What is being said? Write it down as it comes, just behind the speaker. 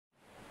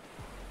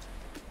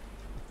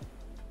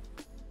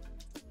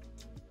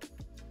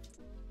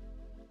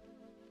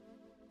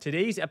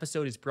Today's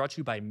episode is brought to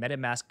you by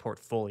MetaMask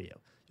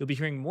Portfolio. You'll be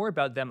hearing more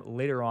about them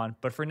later on,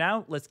 but for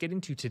now, let's get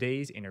into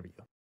today's interview.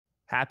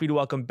 Happy to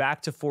welcome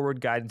back to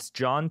Forward Guidance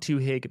John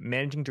Toohig,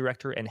 Managing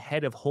Director and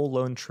Head of Whole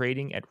Loan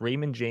Trading at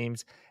Raymond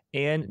Jaymes,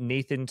 and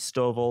Nathan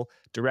Stovall,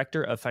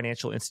 Director of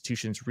Financial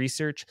Institutions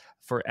Research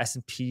for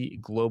S&P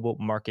Global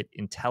Market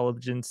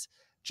Intelligence.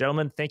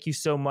 Gentlemen, thank you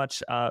so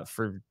much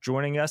for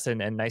joining us, and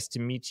nice to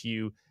meet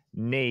you,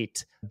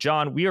 Nate.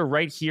 John, we are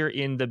right here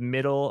in the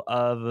middle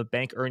of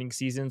bank earnings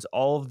seasons.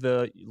 All of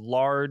the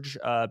large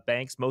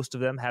banks, most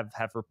of them have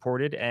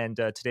reported, and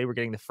today we're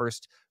getting the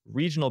first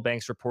regional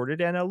banks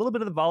reported, and a little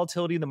bit of the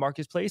volatility in the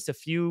marketplace. A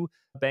few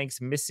banks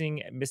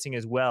missing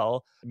as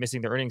well,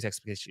 missing their earnings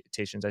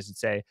expectations, I should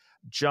say.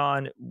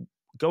 John,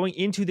 going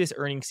into this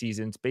earnings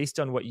season,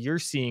 based on what you're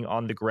seeing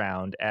on the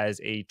ground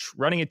as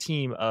running a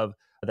team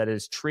that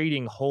is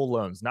trading whole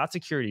loans, not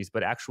securities,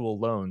 but actual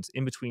loans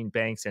in between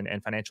banks and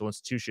financial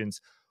institutions,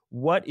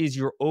 what is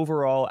your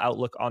overall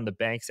outlook on the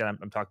banks? And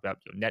I'm talking about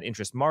net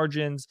interest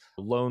margins,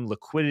 loan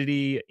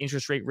liquidity,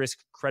 interest rate risk,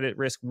 credit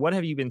risk. What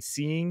have you been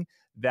seeing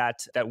that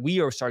we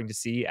are starting to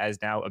see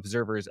as now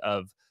observers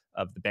of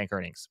the bank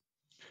earnings?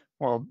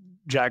 Well,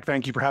 Jack,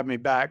 thank you for having me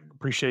back.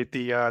 Appreciate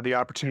the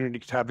opportunity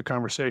to have the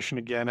conversation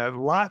again.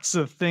 Lots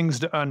of things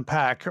to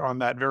unpack on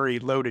that very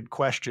loaded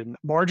question.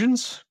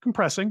 Margins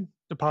compressing,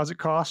 deposit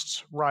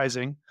costs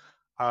rising,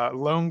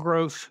 loan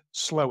growth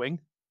slowing,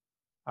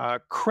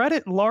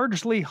 credit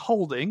largely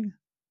holding,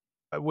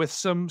 with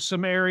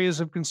some areas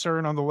of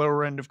concern on the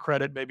lower end of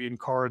credit, maybe in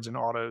cards and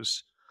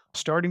autos.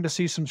 Starting to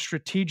see some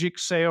strategic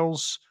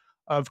sales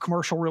of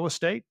commercial real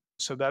estate.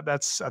 So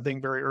that's, I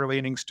think, very early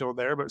innings still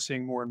there, but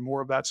seeing more and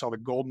more of that. Saw the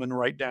Goldman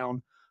write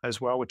down as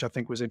well, which I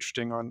think was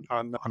interesting on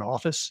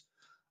office.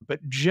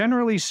 But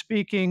generally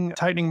speaking,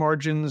 tightening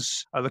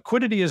margins,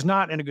 liquidity is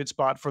not in a good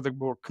spot for the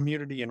more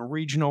community and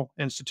regional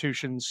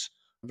institutions,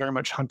 very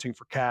much hunting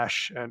for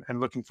cash and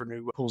looking for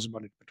new pools of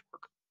money to put to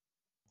work.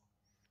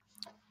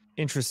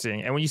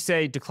 Interesting. And when you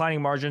say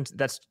declining margins,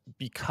 that's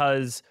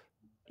because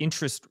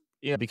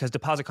because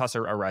deposit costs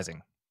are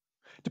rising.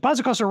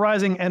 Deposit costs are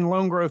rising and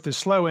loan growth is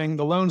slowing.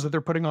 The loans that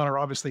they're putting on are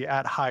obviously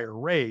at higher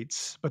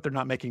rates, but they're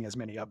not making as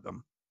many of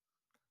them,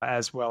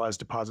 as well as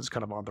deposits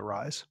kind of on the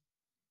rise.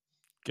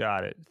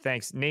 Got it.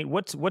 Thanks, Nate.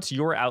 What's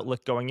your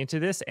outlook going into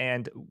this,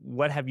 and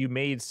what have you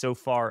made so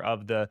far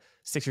of the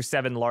 6 or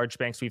 7 large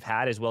banks we've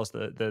had, as well as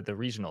the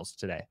regionals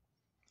today?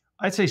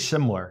 I'd say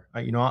similar.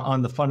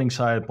 On the funding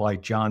side,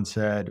 like John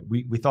said,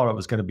 we thought it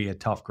was going to be a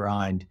tough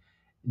grind,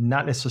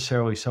 not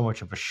necessarily so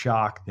much of a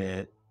shock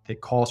that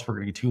costs were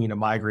going to continue to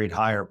migrate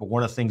higher. But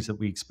one of the things that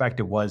we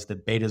expected was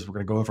that betas were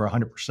going to go over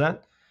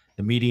 100%.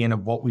 The median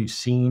of what we've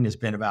seen has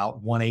been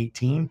about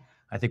 118.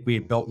 I think we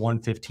had built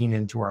 115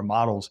 into our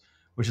models,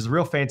 which is a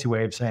real fancy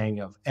way of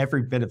saying of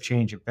every bit of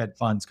change in Fed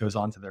funds goes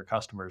on to their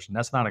customers. And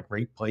that's not a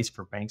great place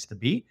for banks to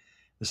be.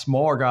 The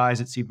smaller guys,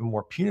 it's even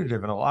more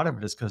punitive. And a lot of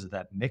it is because of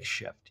that mix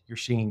shift. You're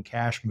seeing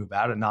cash move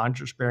out of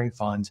non-interest bearing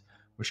funds,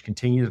 which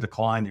continue to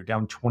decline. They're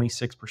down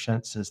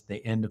 26% since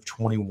the end of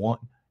 21.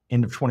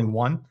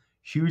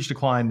 Huge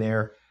decline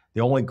there.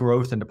 The only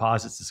growth in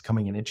deposits is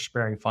coming in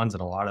interest-bearing funds,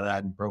 and a lot of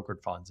that in brokered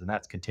funds, and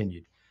that's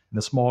continued. And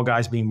the small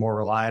guys being more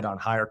reliant on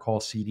higher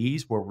cost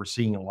CDs, where we're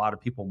seeing a lot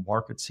of people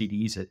market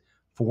CDs at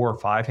 4 or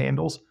 5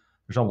 handles.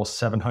 There's almost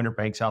 700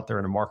 banks out there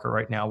in the market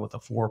right now with a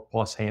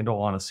 4+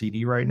 handle on a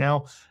CD right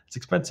now. It's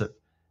expensive.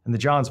 And to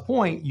John's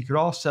point, you could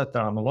offset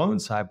that on the loan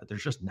side, but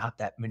there's just not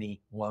that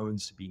many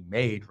loans to be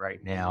made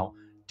right now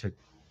to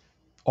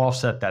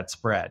offset that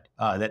spread,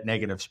 that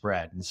negative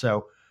spread. And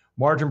so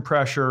margin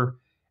pressure,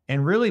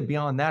 and really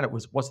beyond that, it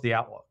was what's the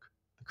outlook?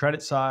 The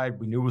credit side,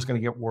 we knew it was going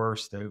to get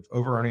worse. They've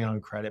over-earning on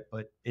credit,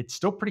 but it's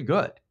still pretty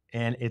good.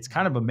 And it's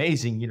kind of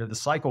amazing. The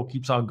cycle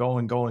keeps on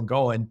going,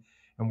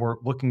 and we're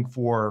looking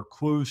for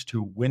clues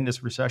to when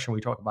this recession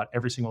we talk about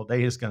every single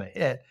day is going to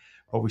hit,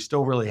 but we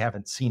still really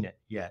haven't seen it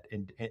yet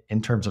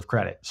in terms of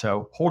credit.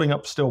 So holding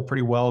up still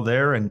pretty well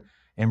there, and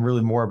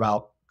really more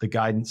about the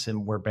guidance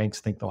and where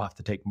banks think they'll have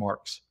to take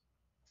marks.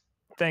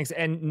 Thanks.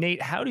 And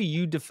Nate, how do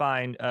you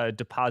define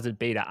deposit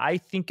beta? I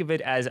think of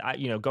it as,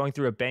 going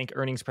through a bank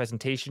earnings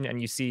presentation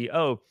and you see,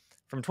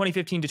 from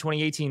 2015 to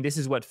 2018, this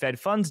is what Fed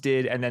funds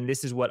did. And then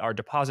this is what our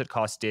deposit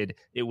costs did.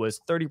 It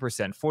was 30%,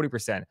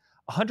 40%,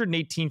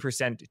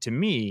 118% to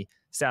me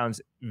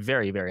sounds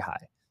very, very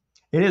high.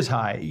 It is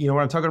high. When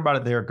I'm talking about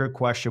it there, good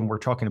question. We're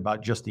talking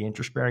about just the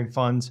interest bearing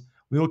funds.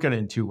 We look at it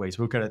in 2 ways.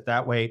 We look at it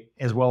that way,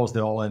 as well as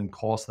the all-in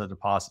cost of the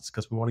deposits,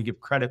 because we want to give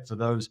credit for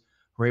those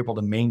who are able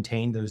to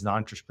maintain those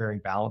non-interest bearing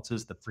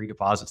balances, the free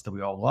deposits that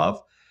we all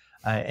love.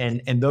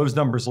 And those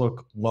numbers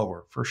look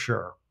lower for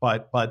sure,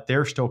 but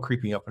they're still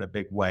creeping up in a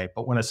big way.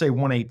 But when I say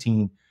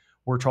 118,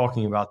 we're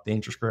talking about the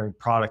interest bearing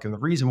product. And the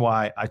reason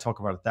why I talk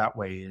about it that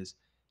way is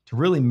to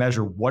really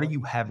measure what are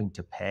you having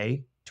to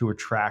pay to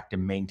attract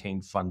and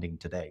maintain funding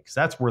today? Because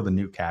that's where the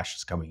new cash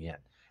is coming in.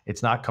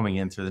 It's not coming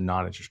in through the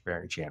non-interest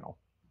bearing channel.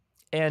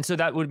 And so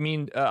that would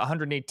mean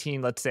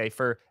 118, let's say,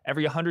 for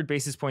every 100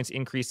 basis points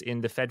increase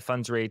in the Fed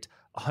funds rate,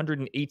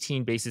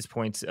 118 basis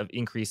points of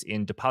increase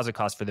in deposit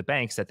costs for the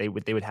banks that they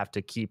would have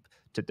to keep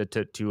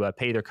to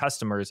pay their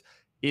customers.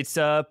 It's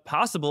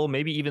possible,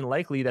 maybe even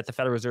likely, that the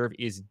Federal Reserve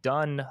is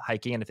done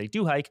hiking. And if they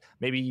do hike,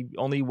 maybe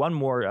only one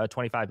more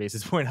 25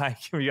 basis point hike.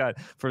 We got,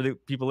 for the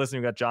people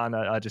listening, we got John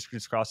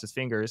just crossed his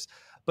fingers.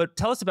 But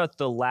tell us about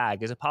the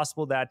lag. Is it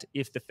possible that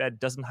if the Fed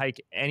doesn't hike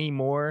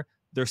anymore,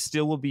 there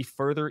still will be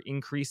further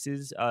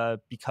increases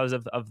because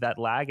of that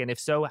lag? And if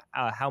so,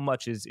 how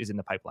much is in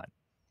the pipeline?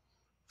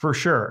 For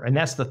sure. And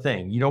that's the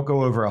thing. You don't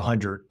go over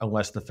 100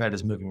 unless the Fed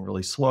is moving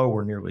really slow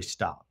or nearly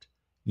stopped.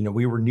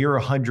 We were near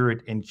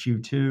 100 in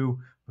Q2.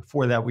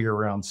 Before that, we were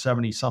around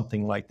 70,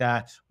 something like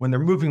that. When they're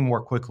moving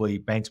more quickly,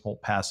 banks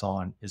won't pass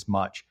on as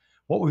much.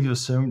 What we've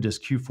assumed is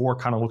Q4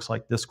 kind of looks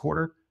like this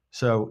quarter.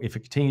 So if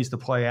it continues to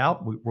play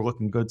out, we're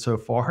looking good so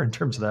far in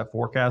terms of that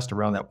forecast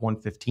around that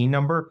 115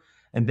 number.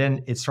 And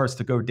then it starts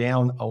to go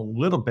down a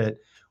little bit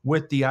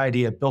with the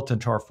idea built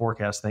into our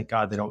forecast. Thank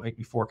God they don't make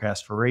me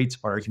forecast for rates,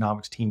 but our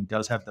economics team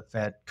does have the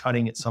Fed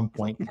cutting at some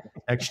point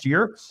next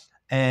year.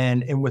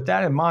 And with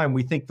that in mind,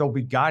 we think they'll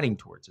be guiding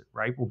towards it,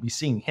 right? We'll be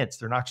seeing hints.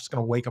 They're not just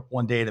going to wake up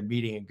one day at a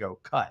meeting and go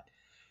cut.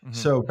 Mm-hmm.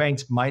 So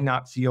banks might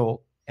not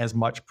feel as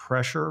much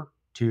pressure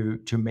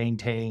to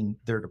maintain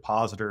their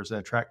depositors and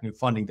attract new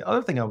funding. The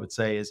other thing I would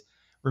say is,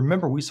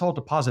 remember, we saw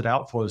deposit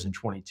outflows in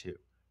 22.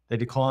 They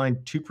declined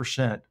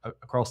 2%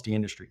 across the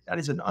industry. That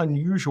is an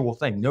unusual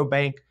thing. No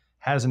bank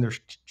has in their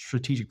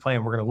strategic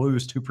plan, we're going to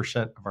lose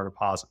 2% of our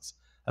deposits.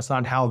 That's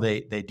not how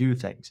they do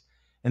things.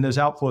 And those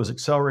outflows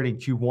accelerating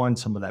Q1,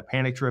 some of that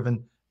panic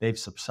driven, they've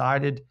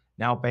subsided.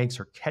 Now banks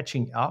are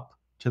catching up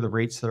to the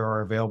rates that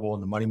are available in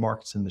the money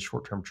markets and the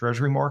short-term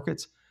treasury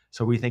markets.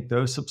 So we think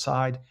those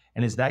subside.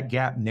 And as that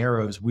gap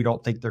narrows, we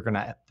don't think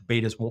the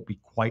betas won't be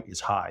quite as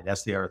high.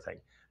 That's the other thing.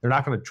 They're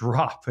not going to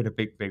drop in a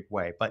big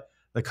way. But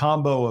the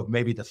combo of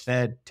maybe the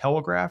Fed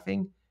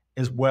telegraphing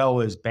as well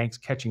as banks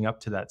catching up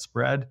to that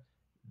spread,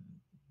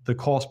 the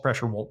cost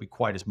pressure won't be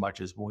quite as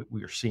much as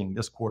we are seeing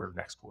this quarter,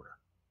 next quarter.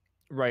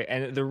 Right.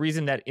 And the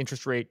reason that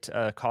interest rate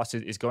cost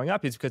is going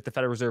up is because the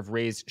Federal Reserve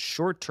raised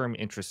short-term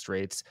interest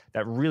rates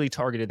that really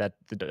targeted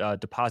the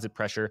deposit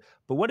pressure.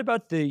 But what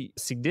about the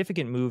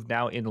significant move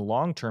now in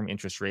long-term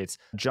interest rates?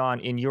 John,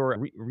 in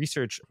your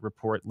research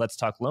report, Let's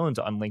Talk Loans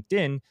on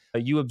LinkedIn,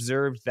 you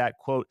observed that,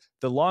 quote,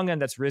 the long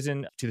end that's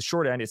risen to the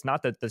short end, it's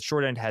not that the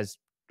short end has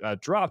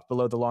dropped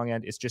below the long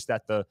end. It's just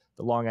that the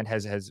long end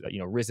has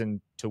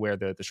risen to where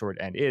the short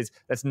end is.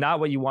 That's not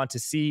what you want to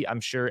see, I'm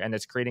sure, and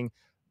it's creating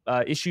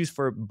issues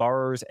for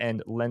borrowers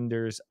and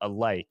lenders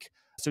alike.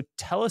 So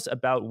tell us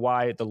about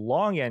why the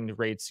long end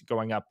rates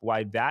going up,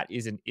 why that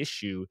is an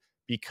issue,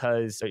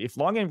 because if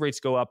long end rates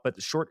go up, but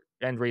the short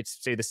end rates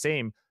stay the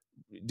same,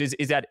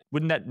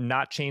 wouldn't that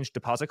not change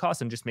deposit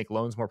costs and just make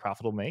loans more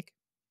profitable to make?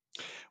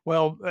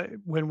 Well,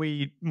 when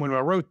I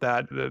wrote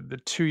that, the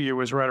 2-year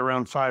was right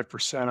around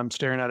 5%. I'm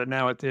staring at it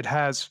now. It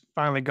has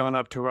finally gone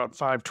up to about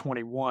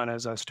 521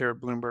 as I stare at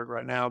Bloomberg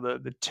right now.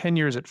 The 10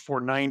 years at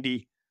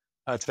 490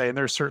 today, and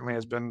there certainly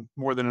has been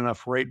more than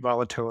enough rate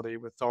volatility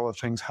with all the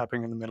things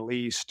happening in the Middle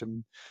East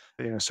and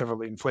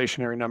several of the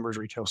inflationary numbers,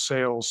 retail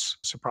sales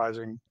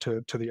surprising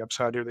to the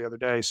upside here the other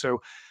day.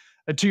 So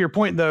to your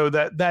point, though,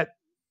 that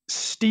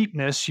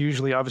steepness,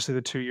 usually obviously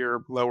the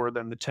 2-year lower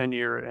than the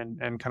 10-year and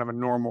kind of a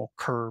normal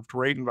curved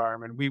rate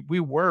environment, we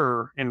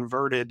were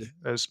inverted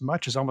as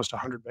much as almost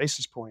 100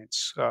 basis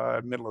points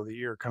middle of the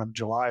year, kind of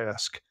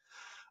July-esque.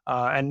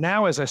 And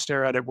now as I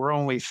stare at it, we're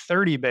only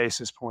 30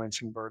 basis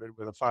points inverted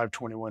with a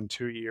 521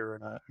 2-year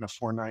and a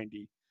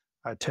 490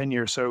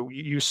 10-year. So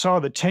you saw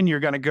the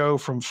 10-year going to go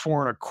from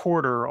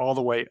 4.25 all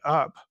the way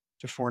up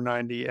to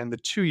 490, and the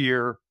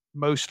 2-year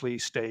mostly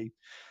stay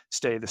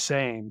the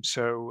same.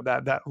 So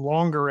that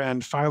longer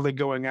end finally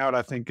going out,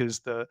 I think, is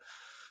the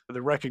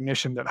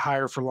recognition that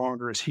higher for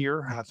longer is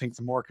here. I think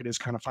the market is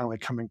kind of finally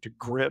coming to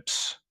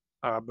grips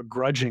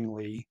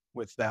begrudgingly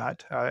with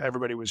that.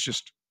 Everybody was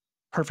just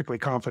perfectly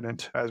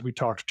confident, as we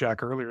talked,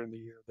 Jack, earlier in the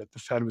year, that the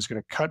Fed was going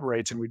to cut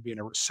rates and we'd be in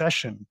a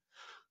recession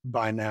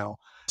by now.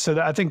 So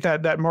I think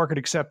that market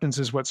acceptance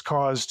is what's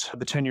caused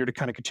the 10-year to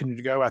kind of continue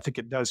to go. I think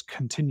it does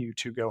continue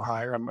to go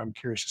higher. I'm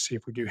curious to see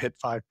if we do hit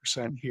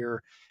 5%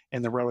 here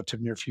in the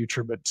relative near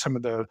future, but some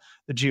of the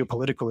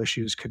geopolitical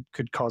issues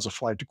could cause a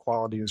flight to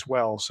quality as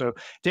well. So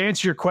to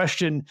answer your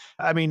question,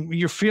 I mean,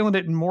 you're feeling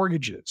it in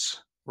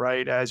mortgages,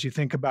 right? As you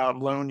think about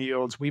loan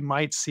yields, we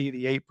might see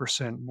the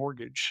 8%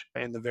 mortgage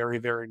in the very,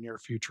 very near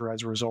future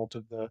as a result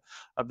of the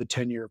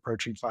 10-year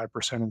approaching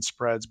 5% in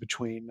spreads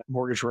between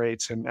mortgage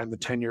rates and the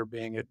 10-year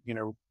being at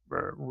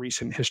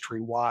recent history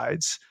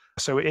wides.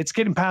 So it's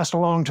getting passed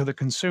along to the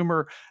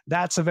consumer.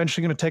 That's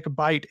eventually going to take a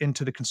bite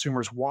into the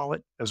consumer's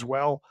wallet as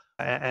well.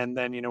 And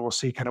then, we'll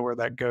see kind of where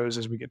that goes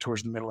as we get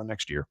towards the middle of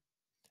next year.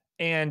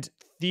 And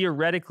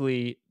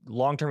theoretically,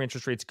 long-term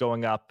interest rates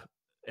going up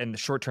and the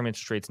short-term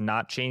interest rates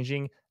not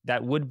changing,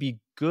 that would be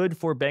good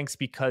for banks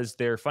because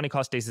their funding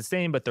cost stays the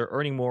same, but they're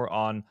earning more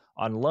on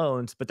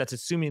loans. But that's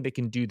assuming they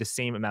can do the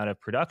same amount of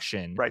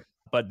production. Right.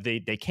 but they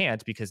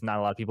can't because not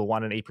a lot of people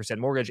want an 8%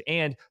 mortgage.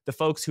 And the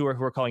folks who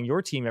are calling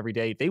your team every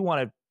day, they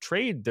want to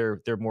trade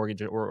their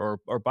mortgage or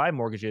buy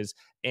mortgages.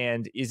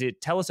 And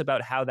tell us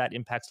about how that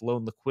impacts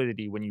loan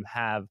liquidity when you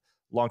have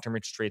long-term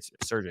interest rates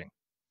surging.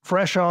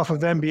 Fresh off of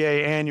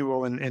MBA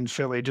annual in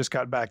Philly, just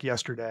got back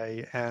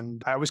yesterday,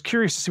 and I was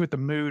curious to see what the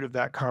mood of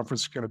that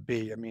conference is going to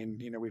be. I mean,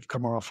 we've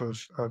come off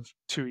of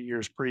 2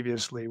 years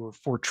previously with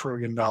 $4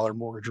 trillion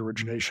mortgage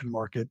origination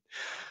market.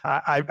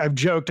 I've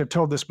joked, I've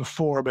told this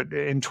before, but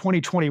in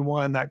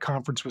 2021, that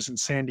conference was in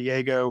San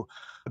Diego.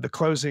 The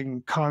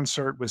closing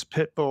concert was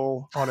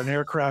Pitbull on an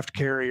aircraft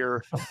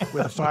carrier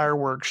with a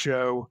fireworks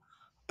show.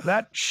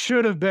 That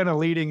should have been a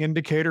leading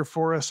indicator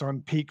for us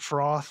on peak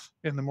froth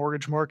in the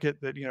mortgage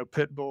market that,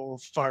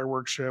 Pitbull,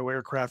 fireworks show,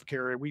 aircraft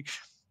carrier, we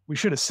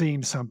should have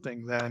seen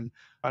something then.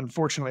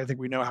 Unfortunately, I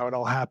think we know how it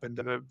all happened.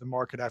 The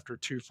market after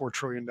two $4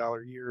 trillion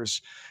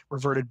years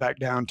reverted back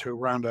down to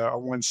around a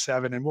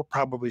 1.7, and we'll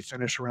probably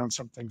finish around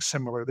something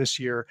similar this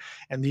year.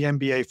 And the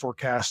MBA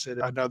forecasted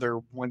another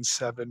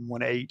 1.7,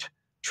 1.8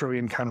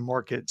 trillion kind of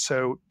market.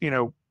 So,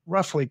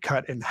 roughly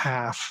cut in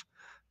half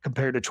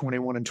compared to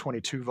 21 and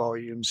 22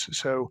 volumes.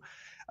 So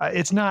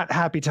it's not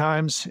happy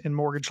times in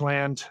mortgage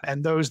land.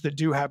 And those that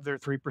do have their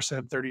 3%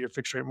 30-year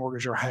fixed rate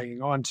mortgage are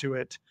hanging on to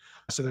it.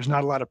 So there's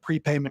not a lot of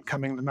prepayment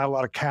coming, there's not a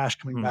lot of cash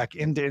coming back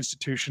into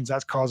institutions.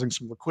 That's causing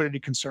some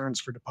liquidity concerns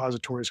for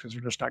depositories because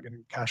they're just not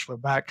getting cash flow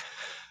back.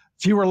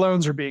 Fewer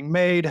loans are being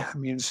made. It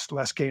means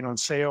less gain on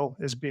sale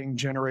is being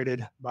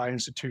generated by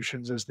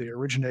institutions as they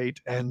originate.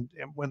 And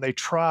when they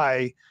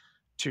try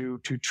to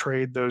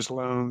trade those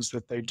loans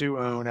that they do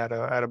own at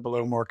a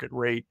below market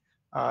rate,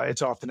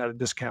 it's often at a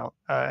discount.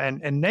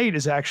 And Nate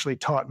has actually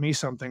taught me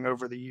something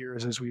over the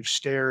years as we've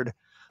stared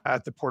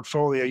at the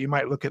portfolio. You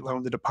might look at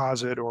loan to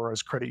deposit, or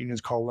as credit unions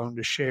call loan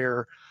to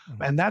share.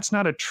 And that's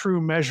not a true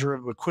measure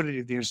of liquidity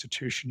of the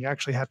institution. You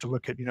actually have to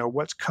look at,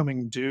 what's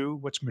coming due,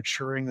 what's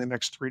maturing in the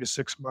next 3 to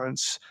 6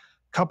 months,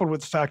 coupled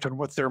with the fact on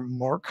what their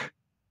mark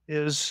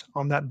is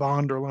on that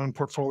bond or loan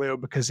portfolio,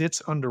 because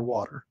it's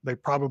underwater. They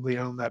probably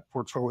own that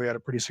portfolio at a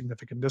pretty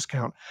significant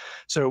discount.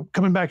 So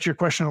coming back to your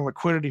question on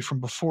liquidity from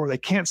before, they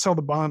can't sell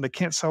the bond, they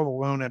can't sell the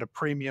loan at a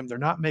premium. They're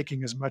not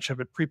making as much of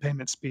it.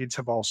 Prepayment speeds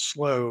have all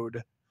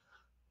slowed.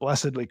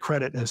 Blessedly,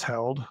 credit has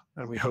held,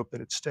 and we hope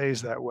that it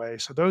stays that way.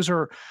 So those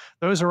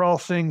are all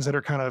things that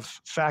are kind of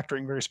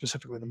factoring very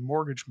specifically the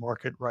mortgage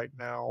market right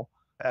now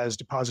as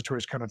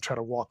depositories kind of try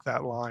to walk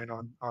that line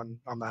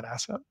on that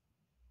asset.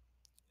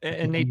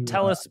 And Nate,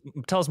 tell us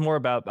more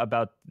about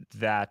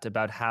that,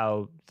 about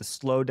how the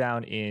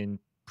slowdown in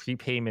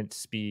prepayment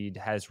speed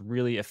has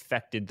really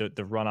affected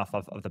the runoff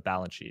of the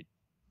balance sheet.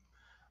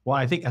 Well,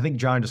 I think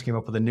John just came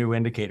up with a new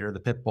indicator, the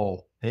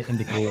Pitbull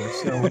indicator.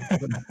 So when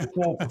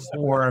Pitbull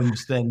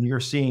performs, then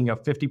you're seeing a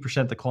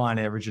 50% decline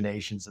in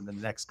originations in the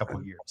next couple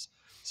of years.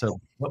 So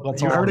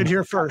you heard it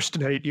here first,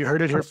 Nate. You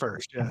heard it here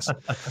first. Yes.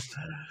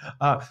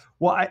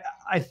 Well,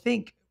 I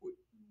think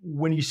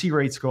when you see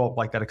rates go up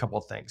like that, a couple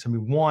of things. I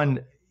mean,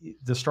 one,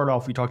 to start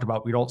off, we talked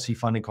about we don't see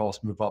funding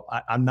costs move up.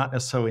 I'm not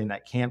necessarily in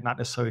that camp, not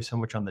necessarily so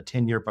much on the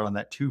 10-year, but on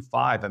that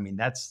 2.5. I mean,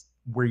 that's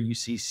where you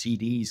see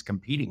CDs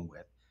competing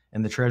with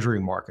in the treasury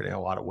market in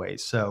a lot of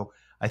ways. So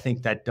I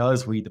think that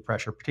does lead the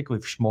pressure,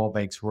 particularly for small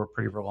banks who are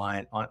pretty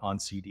reliant on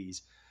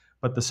CDs.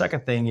 But the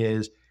second thing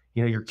is,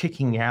 you're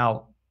kicking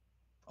out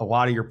a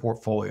lot of your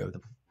portfolio.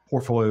 The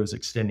portfolio is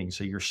extending.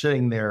 So you're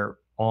sitting there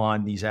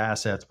on these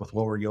assets with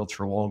lower yields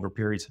for longer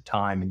periods of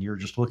time, and you're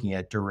just looking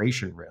at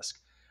duration risk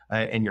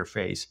in your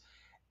face.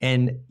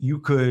 And you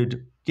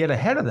could get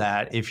ahead of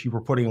that if you were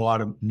putting a lot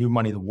of new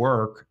money to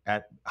work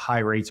at high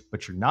rates,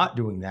 but you're not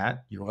doing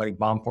that. You're letting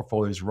bond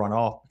portfolios run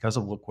off because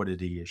of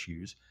liquidity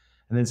issues.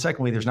 And then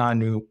secondly, there's not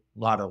a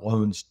lot of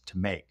loans to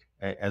make,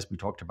 as we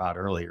talked about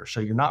earlier. So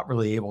you're not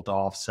really able to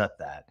offset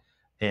that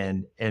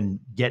and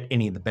get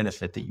any of the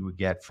benefit that you would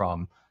get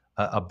from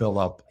a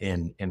buildup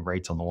in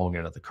rates on the long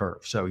end of the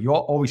curve. So you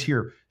always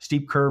hear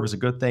steep curve is a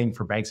good thing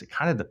for banks. It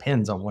kind of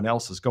depends on what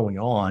else is going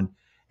on.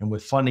 And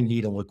with funding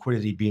need and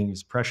liquidity being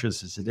as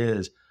precious as it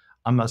is,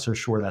 I'm not so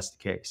sure that's the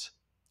case.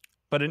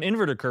 But an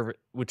inverted curve,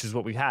 which is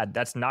what we had,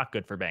 that's not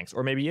good for banks.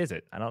 Or maybe is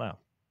it? I don't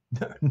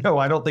know. No,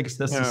 I don't think it's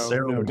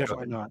necessarily no,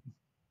 definitely not.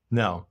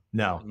 No.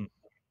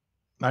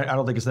 I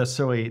don't think it's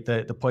necessarily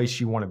the place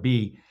you want to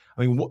be.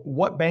 I mean,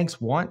 what banks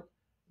want,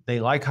 they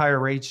like higher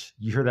rates.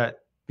 You hear that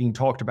being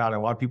talked about,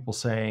 and a lot of people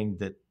saying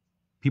that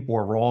people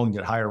are wrong,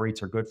 that higher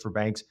rates are good for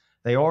banks.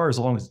 They are, as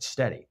long as it's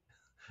steady.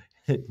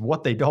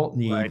 What they don't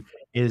need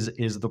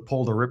is the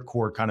pull the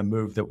ripcord kind of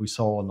move that we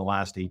saw in the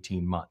last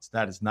 18 months.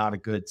 That is not a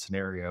good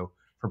scenario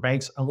for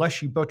banks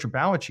unless you built your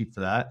balance sheet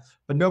for that.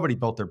 But nobody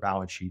built their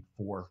balance sheet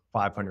for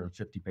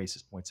 550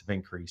 basis points of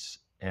increase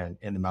in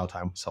the amount of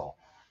time we saw.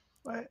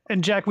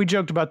 And Jack, we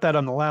joked about that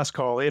on the last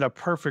call. In a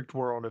perfect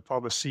world, if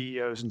all the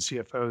CEOs and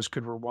CFOs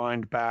could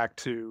rewind back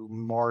to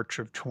March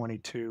of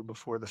 22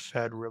 before the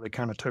Fed really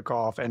kind of took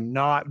off and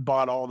not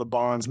bought all the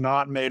bonds,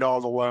 not made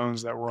all the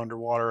loans that were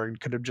underwater, and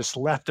could have just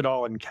left it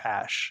all in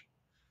cash.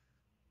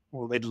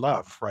 Well, they'd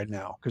love right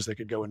now because they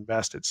could go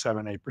invest at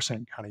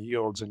 7-8% kind of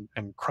yields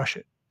and crush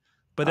it.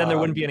 But then there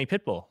wouldn't be any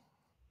pit bull.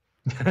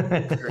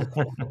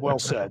 Well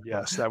said.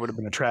 Yes, that would have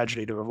been a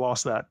tragedy to have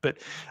lost that. But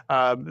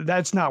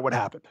that's not what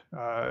happened.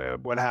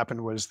 What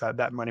happened was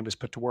that money was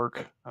put to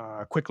work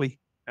quickly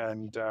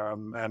and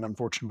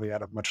unfortunately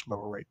at a much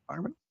lower rate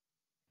environment.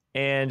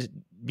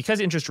 And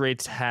because interest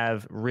rates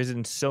have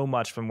risen so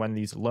much from when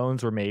these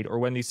loans were made or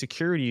when these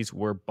securities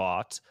were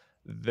bought,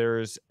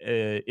 there's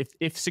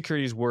if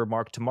securities were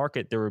marked to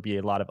market, there would be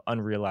a lot of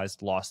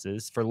unrealized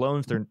losses. For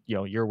loans, they're,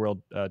 your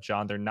world,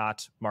 John, they're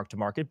not marked to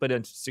market, but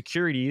in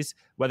securities,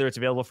 whether it's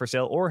available for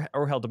sale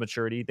or held to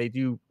maturity, they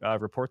do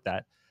report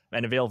that.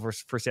 And available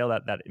for sale,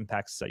 that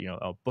impacts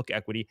book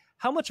equity.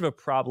 How much of a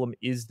problem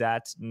is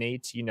that,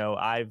 Nate?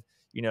 I've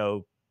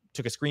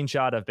took a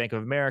screenshot of Bank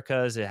of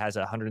America's. It has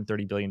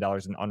 $130 billion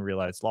in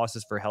unrealized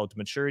losses for held to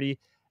maturity.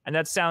 And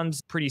that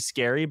sounds pretty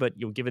scary, but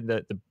given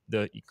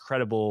the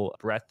incredible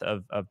breadth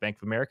of Bank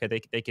of America,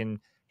 they can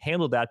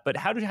handle that. But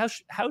how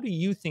do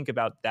you think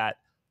about that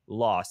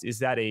loss? Is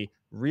that a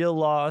real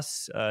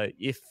loss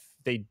if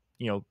they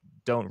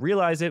don't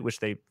realize it, which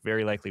they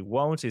very likely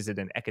won't? Is it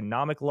an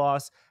economic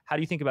loss? How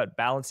do you think about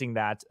balancing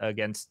that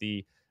against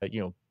the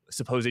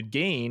supposed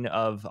gain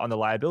on the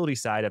liability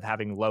side of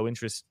having low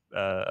interest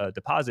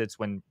deposits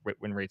when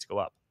rates go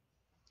up?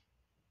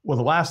 Well,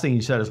 the last thing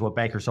you said is what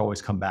bankers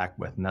always come back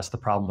with, and that's the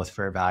problem with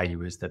fair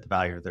value, is that the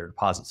value of their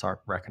deposits aren't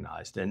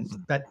recognized, and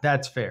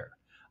that's fair.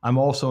 I'm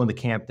also in the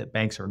camp that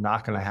banks are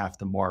not going to have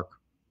to mark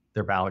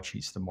their balance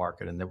sheets to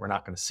market, and that we're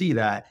not going to see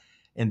that,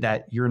 and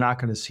that you're not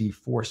going to see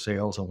forced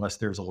sales unless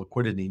there's a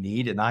liquidity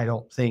need. And I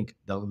don't think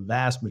the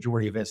vast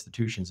majority of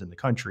institutions in the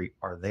country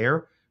are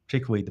there,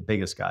 particularly the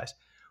biggest guys.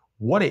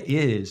 What it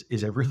is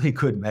a really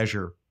good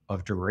measure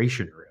of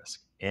duration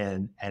risk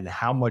and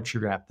how much you're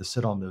going to have to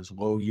sit on those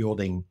low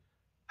yielding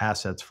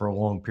assets for a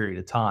long period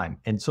of time.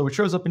 And so it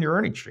shows up in your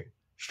earnings stream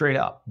straight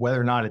up, whether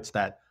or not it's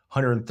that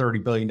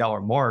 $130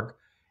 billion mark,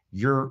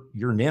 your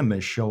NIM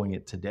is showing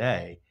it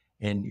today,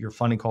 and your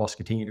funding costs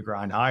continue to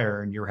grind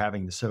higher, and you're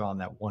having to sit on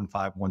that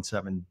 1.5,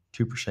 1.7,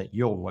 2%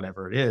 yield,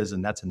 whatever it is.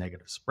 And that's a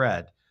negative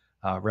spread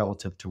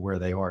relative to where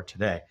they are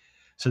today.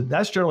 So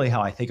that's generally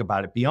how I think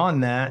about it.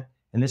 Beyond that,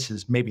 and this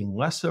is maybe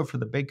less so for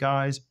the big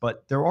guys,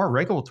 but there are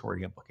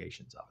regulatory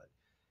implications of it.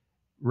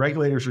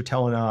 Regulators are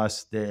telling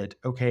us that,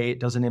 okay, it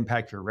doesn't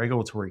impact your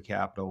regulatory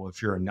capital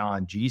if you're a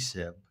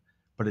non-GSIB,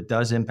 but it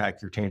does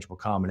impact your tangible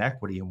common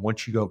equity. And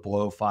once you go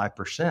below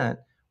 5%,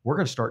 we're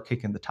going to start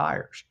kicking the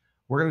tires.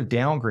 We're going to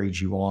downgrade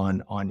you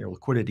on your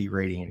liquidity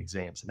rating and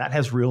exams. And that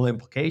has real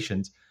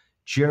implications.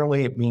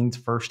 Generally, it means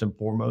first and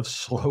foremost,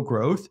 slow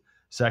growth.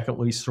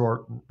 Secondly,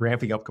 start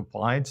ramping up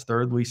compliance.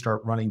 Thirdly,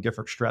 start running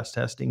different stress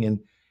testing.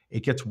 And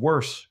it gets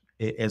worse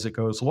as it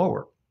goes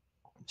lower.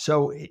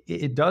 So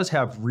it does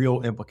have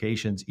real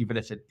implications, even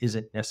if it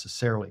isn't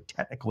necessarily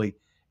technically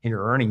in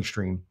your earnings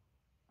stream.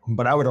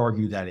 But I would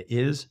argue that it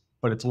is,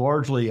 but it's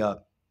largely a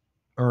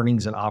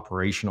earnings and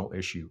operational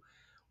issue,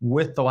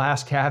 with the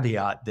last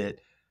caveat that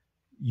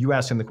you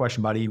asked him the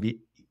question about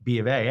B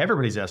of A.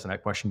 Everybody's asking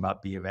that question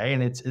about B of A,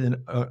 and it's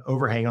an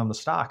overhang on the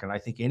stock. And I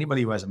think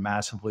anybody who has a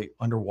massively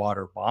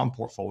underwater bond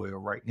portfolio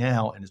right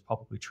now and is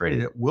publicly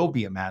traded, it will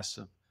be a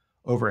massive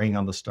overhang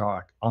on the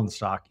stock,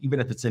 even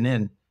if it's in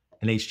an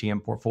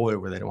HTM portfolio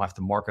where they don't have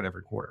to market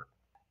every quarter.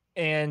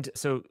 And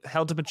so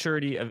held to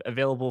maturity,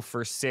 available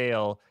for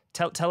sale.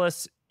 Tell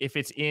us if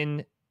it's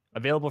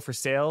available for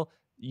sale.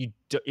 It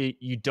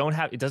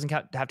doesn't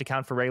have to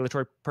count for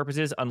regulatory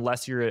purposes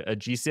unless you're a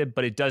GSIB,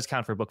 but it does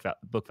count for book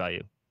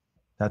value.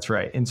 That's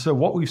right. And so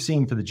what we've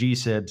seen for the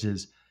GSIBs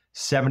is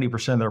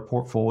 70% of their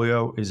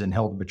portfolio is in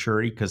held to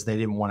maturity because they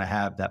didn't want to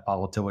have that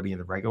volatility in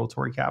the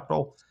regulatory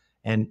capital.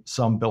 And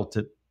some built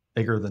it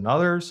bigger than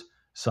others.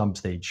 Some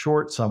stayed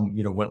short. Some,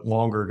 went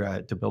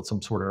longer to build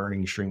some sort of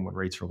earnings stream when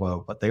rates were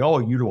low. But they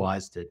all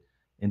utilized it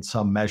in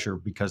some measure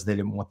because they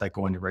didn't want that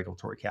going to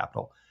regulatory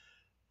capital.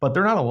 But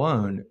they're not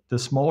alone. The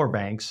smaller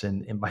banks,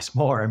 and by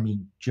smaller, I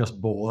mean just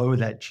below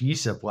that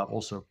GSIB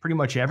level, so pretty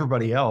much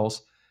everybody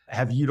else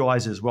have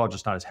utilized it as well,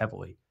 just not as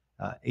heavily.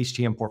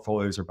 HTM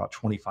portfolios are about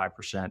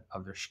 25%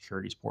 of their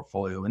securities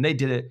portfolio. And they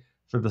did it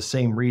for the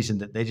same reason,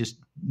 that they just,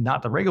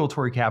 not the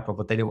regulatory capital,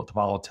 but they didn't want the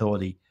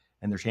volatility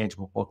and their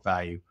tangible book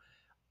value.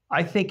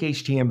 I think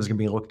HTM is going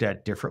to be looked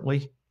at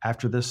differently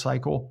after this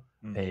cycle.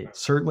 It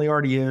certainly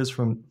already is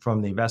from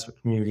the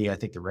investment community. I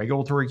think the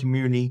regulatory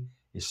community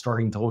is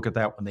starting to look at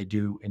that when they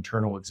do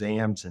internal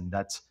exams, and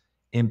that's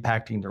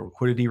impacting their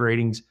liquidity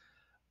ratings.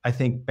 I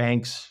think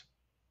banks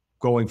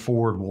going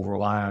forward will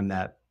rely on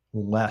that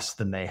less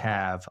than they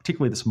have,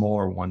 particularly the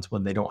smaller ones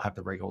when they don't have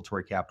the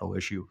regulatory capital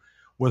issue.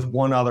 With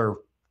one other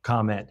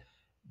comment,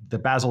 the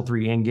Basel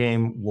III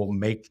endgame will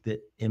make the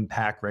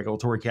impact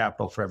regulatory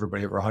capital for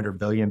everybody over 100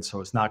 billion.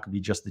 So it's not going to be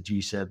just the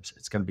GSIBs.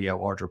 It's going to be a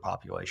larger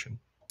population.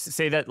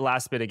 Say that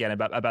last bit again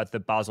about the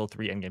Basel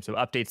III endgame. So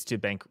updates to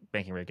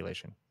banking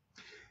regulation.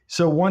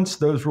 So once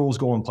those rules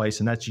go in place,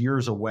 and that's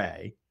years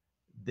away,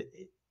 the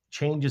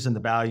changes in the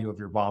value of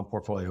your bond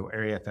portfolio, or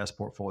AFS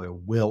portfolio,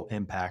 will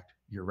impact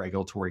your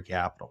regulatory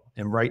capital.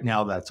 And right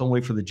now, that's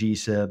only for the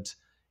GSIBs.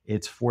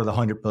 It's for the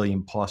 100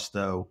 billion plus,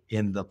 though,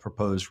 in the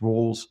proposed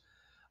rules.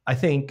 I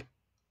think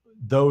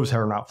those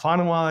are not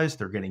finalized.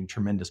 They're getting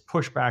tremendous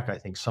pushback. I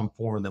think some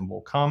form of them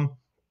will come.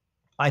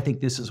 I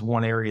think this is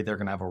one area they're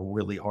going to have a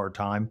really hard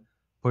time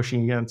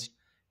pushing against.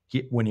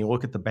 When you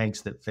look at the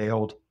banks that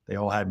failed, they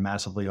all had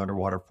massively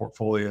underwater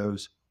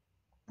portfolios.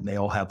 They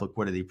all have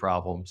liquidity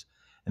problems.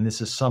 And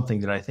this is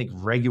something that I think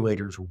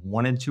regulators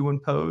wanted to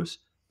impose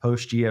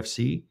post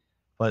GFC,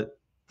 but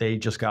they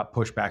just got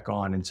pushed back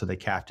on. And so they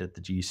capped it at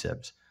the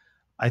GSIBs.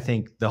 I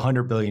think the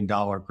 $100 billion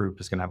group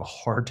is going to have a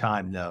hard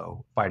time,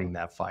 though, fighting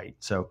that fight.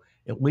 So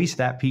at least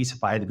that piece,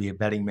 if I had to be a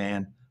betting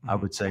man, I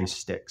would say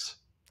sticks.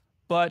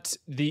 But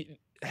the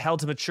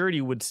held to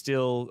maturity would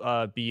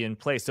still be in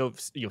place. So,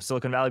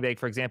 Silicon Valley Bank,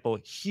 for example,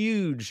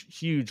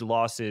 huge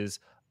losses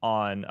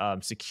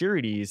on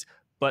securities,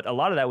 but a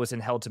lot of that was in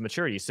held to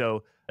maturity.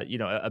 So,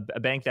 a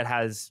bank that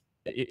has,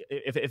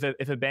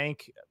 if a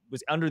bank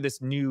was under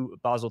this new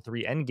Basel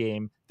III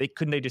endgame,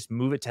 couldn't they just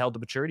move it to held to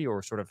maturity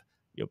or sort of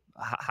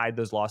hide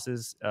those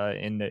losses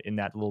in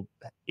that little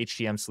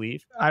HTM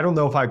sleeve? I don't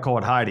know if I'd call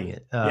it hiding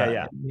it.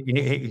 Yeah.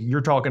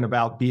 You're talking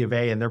about B of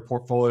A and their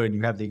portfolio, and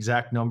you have the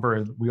exact number,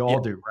 and we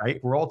all do, right?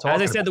 We're all talking.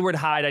 As I said the word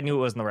hide, I knew it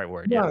wasn't the right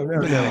word. No.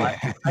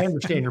 I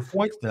understand your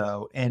point,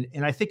 though, and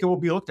I think it will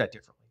be looked at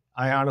differently.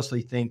 I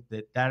honestly think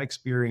that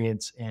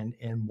experience and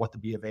what the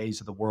B of A's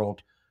of the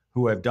world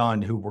who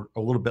were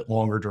a little bit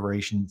longer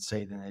duration,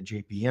 say, than a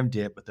JPM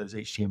did with those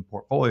HTM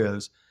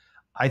portfolios,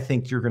 I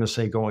think you're going to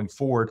say going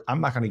forward,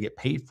 I'm not going to get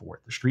paid for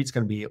it. The street's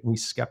going to be at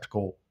least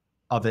skeptical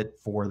of it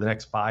for the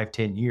next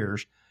 5-10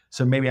 years.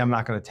 So maybe I'm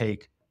not going to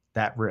take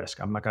that risk.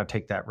 I'm not going to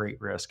take that rate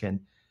risk.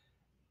 And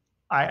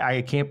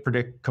I can't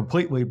predict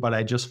completely, but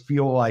I just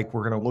feel like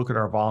we're going to look at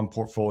our bond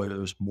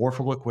portfolios more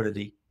for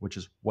liquidity, which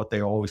is what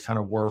they always kind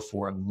of were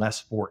for, and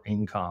less for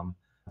income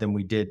than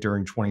we did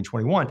during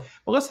 2021.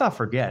 But let's not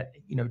forget,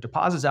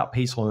 deposits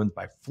outpaced loans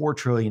by $4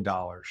 trillion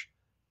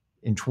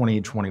in 20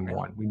 and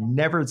 21. We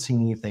never had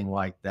seen anything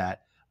like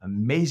that.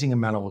 Amazing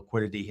amount of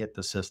liquidity hit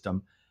the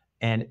system.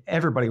 And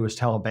everybody was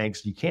telling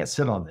banks, you can't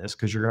sit on this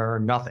because you're going to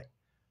earn nothing.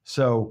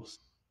 So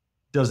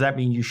does that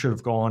mean you should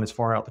have gone as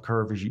far out the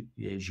curve as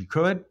you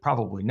could?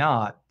 Probably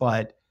not.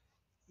 But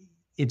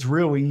it's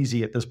real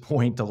easy at this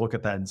point to look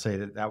at that and say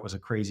that was a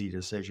crazy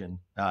decision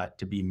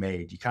to be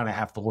made. You kind of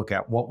have to look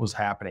at what was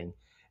happening.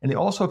 And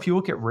also, if you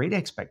look at rate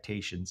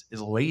expectations,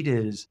 as late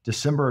as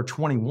December of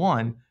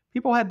 21,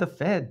 people had the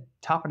Fed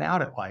topping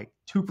out at like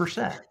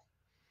 2%.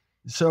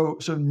 So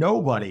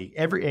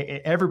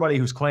everybody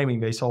who's claiming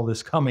they saw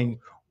this coming,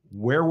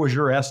 where was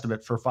your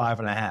estimate for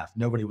 5.5?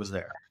 Nobody was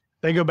there.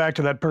 They go back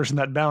to that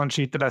balance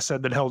sheet that I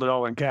said that held it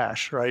all in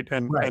cash, right?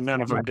 And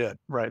none of them did,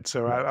 right?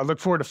 So I look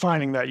forward to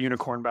finding that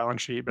unicorn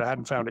balance sheet, but I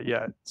hadn't found it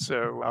yet.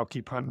 So I'll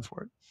keep hunting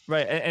for it.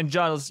 Right. And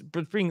John, let's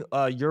bring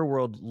your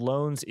world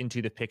loans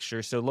into the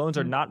picture. So loans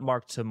are not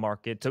marked to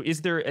market. So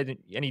is there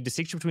any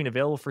distinction between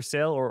available for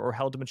sale or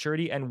held to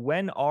maturity? And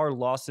when are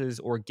losses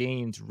or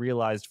gains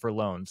realized for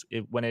loans?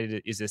 When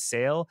it is a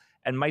sale?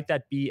 And might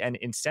that be an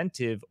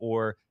incentive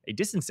or a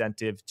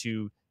disincentive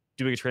to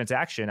doing a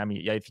transaction? I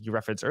mean, if you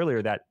referenced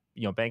earlier that,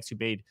 banks who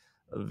made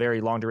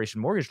very long duration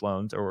mortgage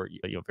loans or,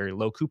 very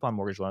low coupon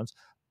mortgage loans,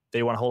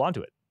 they want to hold on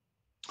to it.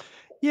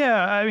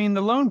 Yeah, I mean,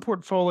 the loan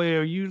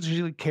portfolio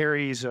usually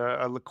carries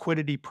a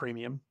liquidity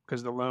premium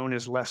because the loan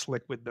is less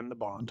liquid than the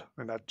bond,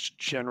 and that's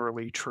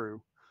generally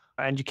true.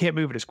 And you can't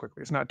move it as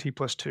quickly. It's not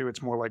T+2,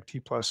 it's more like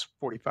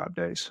T+45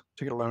 days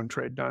to get a loan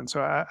trade done.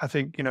 So I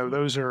think,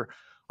 those are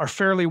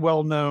fairly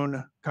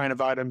well-known kind of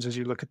items as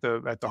you look at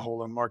the whole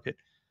loan market.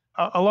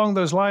 Along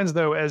those lines,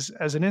 though, as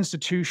an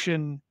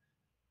institution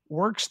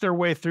works their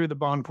way through the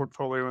bond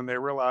portfolio and they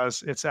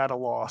realize it's at a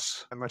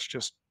loss, and let's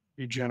just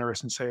be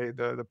generous and say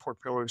the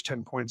portfolio is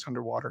 10 points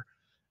underwater.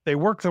 They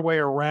work their way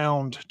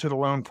around to the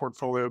loan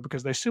portfolio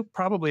because they still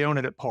probably own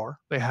it at par.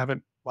 They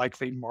haven't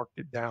likely marked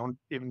it down,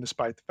 even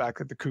despite the fact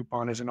that the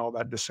coupon isn't all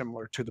that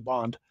dissimilar to the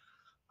bond.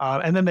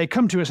 And then they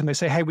come to us and they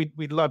say, hey,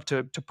 we'd love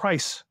to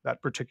price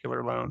that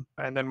particular loan.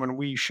 And then when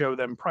we show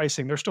them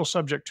pricing, they're still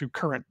subject to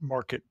current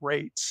market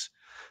rates.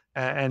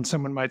 And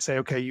someone might say,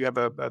 okay, you have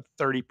a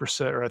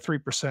 30% or a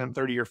 3%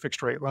 30-year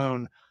fixed rate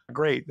loan.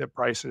 Great, the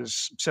price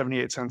is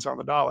 78 cents on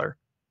the dollar.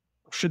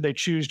 Should they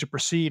choose to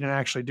proceed and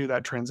actually do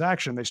that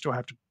transaction, they still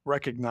have to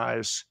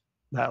recognize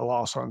that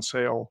loss on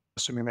sale,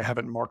 assuming they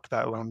haven't marked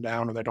that loan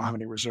down or they don't have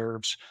any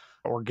reserves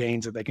or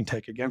gains that they can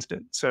take against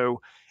it. So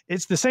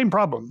it's the same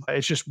problem.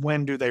 It's just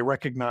when do they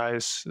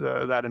recognize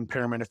that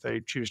impairment if they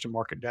choose to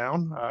mark it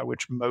down,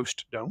 which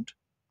most don't,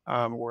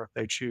 or if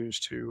they choose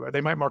to,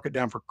 they might mark it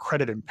down for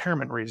credit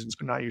impairment reasons,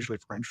 but not usually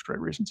for interest rate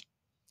reasons.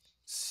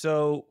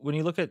 So when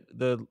you look at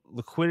the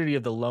liquidity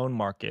of the loan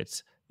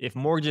markets, if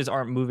mortgages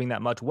aren't moving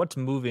that much, what's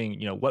moving?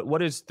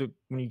 What is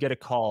when you get a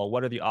call,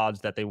 what are the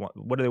odds that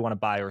what do they want to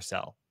buy or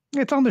sell?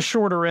 It's on the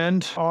shorter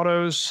end.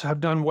 Autos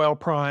have done well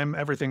prime,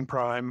 everything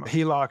prime.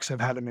 HELOCs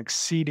have had an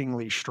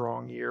exceedingly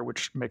strong year,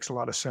 which makes a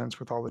lot of sense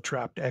with all the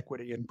trapped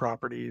equity in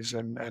properties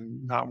and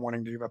not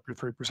wanting to give up your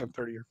 3%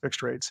 30-year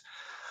fixed rates.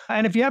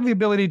 And if you have the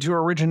ability to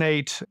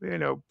originate,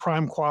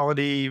 prime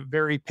quality,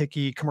 very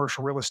picky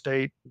commercial real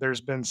estate,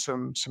 there's been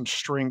some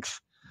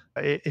strength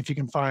if you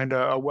can find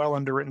a well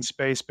underwritten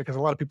space, because a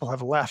lot of people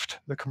have left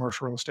the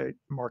commercial real estate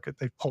market.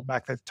 They've pulled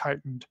back, they've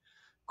tightened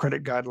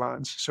credit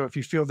guidelines. So if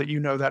you feel that you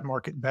know that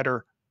market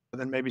better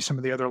than maybe some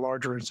of the other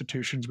larger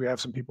institutions, we have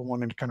some people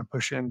wanting to kind of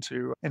push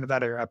into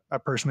that area. I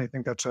personally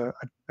think that's a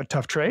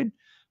tough trade,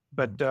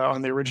 but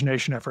on the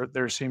origination effort,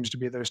 there seems to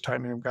be those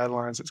tightening of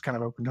guidelines that's kind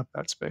of opened up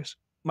that space.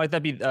 Might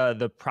that be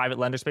the private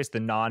lender space, the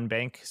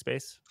non-bank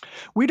space?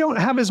 We don't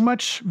have as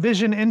much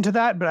vision into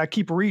that, but I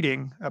keep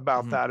reading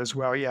about that as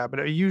well. Yeah,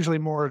 but usually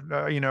more,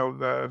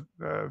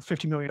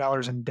 $50 million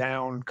and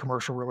down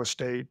commercial real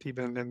estate,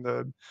 even in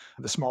the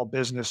small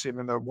business,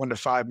 even the $1 to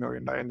 $5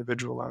 million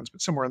individual loans.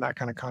 But somewhere in that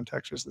kind of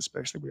context is the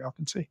space that we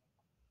often see.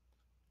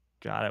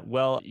 Got it.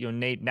 Well,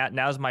 Nate,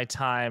 now's my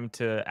time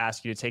to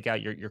ask you to take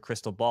out your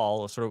crystal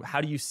ball. Sort of, how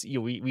do you see?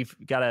 We've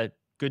got a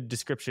good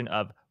description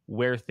of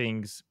where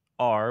things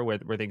are, where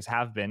things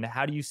have been.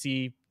 How do you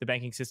see the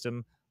banking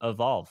system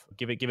evolve,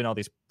 given all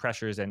these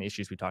pressures and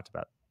issues we talked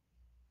about?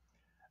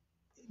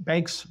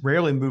 Banks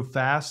rarely move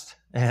fast,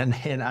 and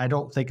I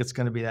don't think it's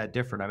going to be that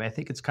different. I mean, I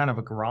think it's kind of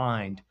a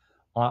grind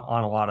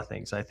on a lot of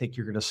things. I think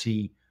you're going to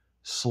see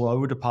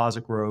slow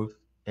deposit growth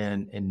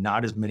and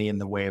not as many in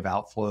the way of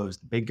outflows.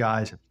 The big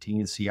guys have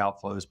continued to see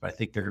outflows, but I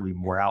think there are going to be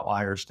more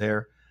outliers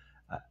there.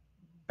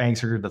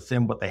 Banks are going to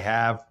thin what they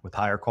have with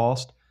higher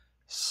cost.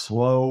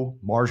 Slow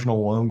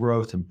marginal loan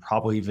growth and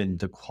probably even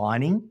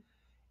declining.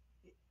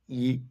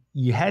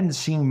 You hadn't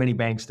seen many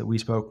banks that we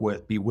spoke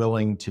with be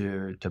willing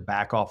to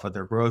back off of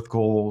their growth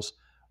goals.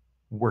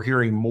 We're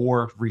hearing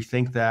more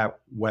rethink that,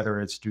 whether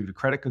it's due to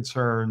credit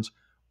concerns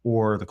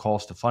or the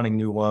cost of funding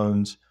new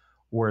loans,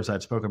 or as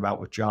I've spoken about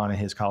with John and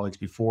his colleagues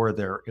before,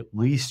 they're at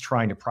least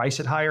trying to price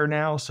it higher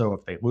now. So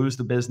if they lose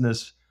the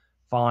business,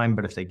 fine,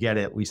 but if they get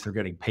it, at least they're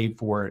getting paid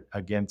for it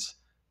against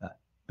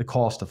the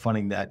cost of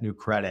funding that new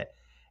credit.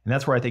 And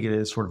that's where I think it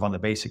is sort of on the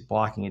basic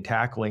blocking and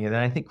tackling. And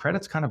then I think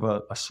credit's kind of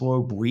a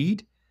slow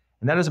bleed.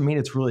 And that doesn't mean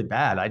it's really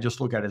bad. I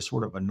just look at it as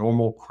sort of a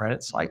normal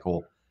credit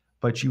cycle.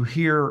 But you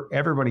hear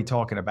everybody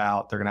talking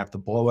about they're going to have to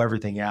blow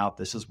everything out.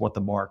 This is what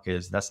the mark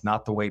is. That's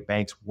not the way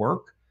banks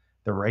work.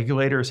 The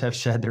regulators have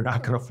said they're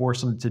not going to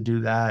force them to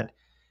do that.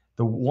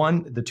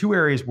 The two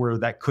areas where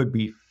that could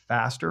be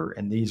faster,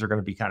 and these are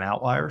going to be kind of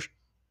outliers,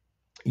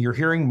 you're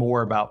hearing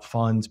more about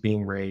funds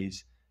being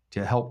raised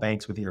to help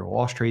banks with either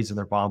loss trades in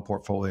their bond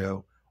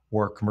portfolio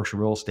or commercial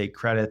real estate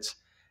credits.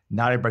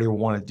 Not everybody will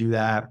want to do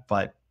that,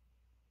 but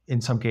in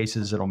some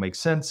cases it'll make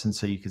sense. And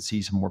so you could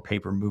see some more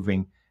paper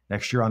moving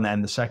next year on that.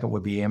 And the second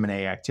would be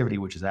M&A activity,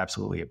 which is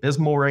absolutely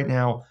abysmal right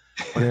now.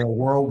 But in a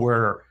world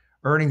where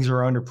earnings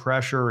are under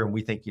pressure and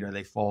we think,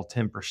 they fall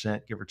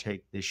 10%, give or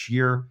take this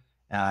year,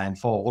 and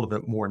fall a little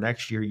bit more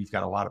next year, you've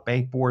got a lot of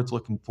bank boards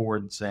looking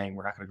forward and saying,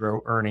 we're not going to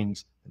grow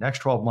earnings the next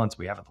 12 months.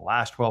 We haven't the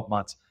last 12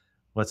 months.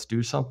 Let's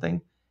do something.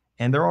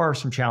 And there are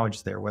some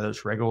challenges there, whether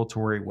it's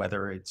regulatory,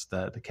 whether it's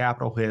the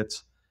capital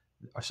hits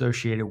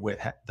associated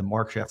with the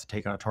marks you have to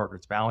take on a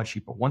target's balance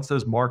sheet. But once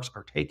those marks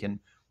are taken,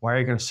 why are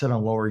you going to sit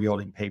on lower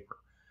yielding paper?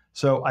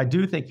 So I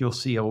do think you'll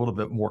see a little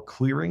bit more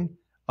clearing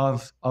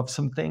of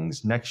some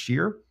things next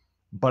year,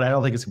 but I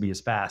don't think it's going to be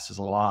as fast as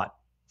a lot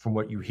from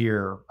what you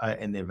hear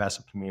in the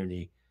investment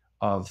community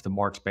of the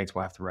marks banks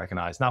will have to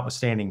recognize,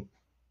 notwithstanding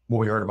what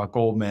we heard about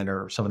Goldman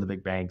or some of the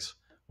big banks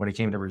when it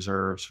came to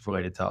reserves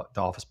related to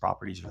office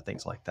properties or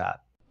things like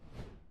that.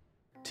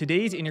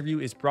 Today's interview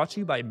is brought to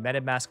you by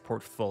MetaMask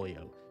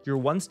Portfolio, your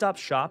one-stop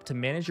shop to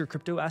manage your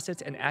crypto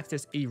assets and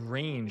access a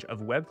range of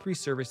Web3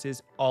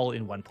 services all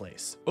in one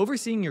place.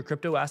 Overseeing your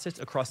crypto assets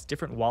across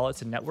different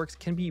wallets and networks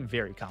can be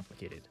very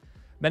complicated.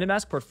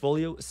 MetaMask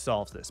Portfolio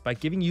solves this by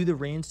giving you the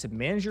reins to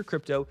manage your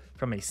crypto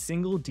from a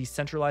single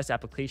decentralized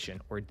application,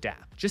 or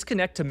dapp. Just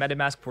connect to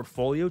MetaMask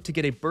Portfolio to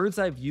get a bird's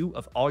eye view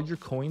of all your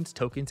coins,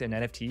 tokens, and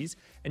NFTs,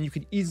 and you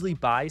can easily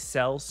buy,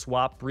 sell,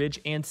 swap, bridge,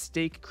 and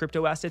stake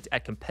crypto assets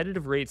at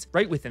competitive rates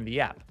right within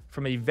the app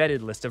from a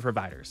vetted list of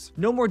providers.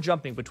 No more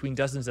jumping between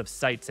dozens of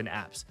sites and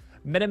apps.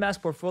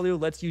 MetaMask Portfolio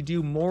lets you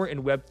do more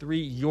in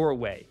Web3 your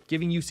way,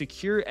 giving you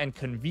secure and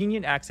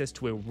convenient access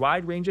to a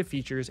wide range of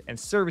features and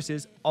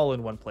services all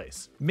in one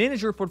place.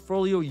 Manage your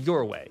portfolio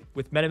your way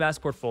with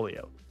MetaMask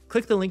Portfolio.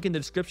 Click the link in the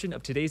description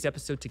of today's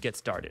episode to get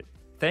started.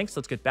 Thanks,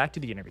 let's get back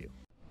to the interview.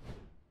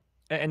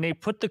 And they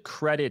put the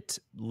credit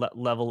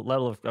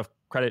level of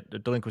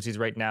credit delinquencies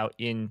right now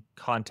in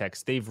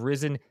context. They've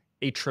risen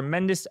a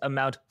tremendous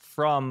amount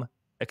from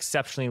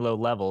exceptionally low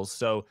levels.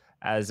 So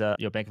as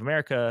Bank of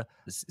America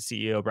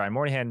CEO Brian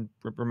Moynihan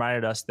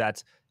reminded us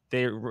that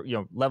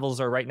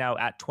levels are right now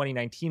at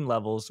 2019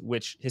 levels,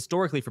 which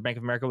historically for Bank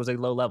of America was a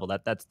low level.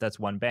 That's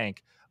one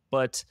bank.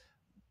 But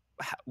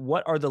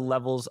what are the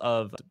levels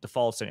of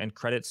defaults and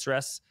credit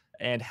stress,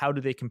 and how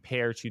do they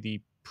compare to the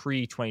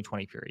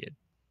pre-2020 period?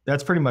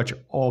 That's pretty much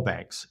all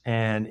banks.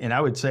 And I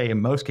would say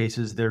in most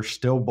cases, they're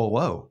still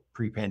below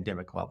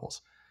pre-pandemic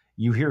levels.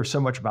 You hear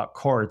so much about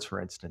cards, for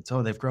instance.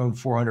 Oh, they've grown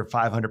 400,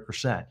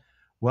 500%.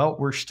 Well,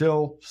 we're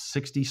still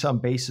 60 some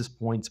basis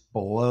points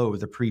below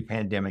the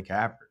pre-pandemic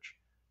average.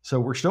 So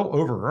we're still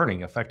over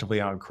earning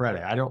effectively on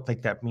credit. I don't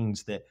think that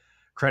means that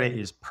credit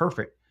is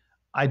perfect.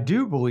 I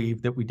do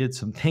believe that we did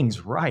some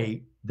things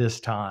right this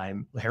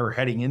time, or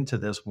heading into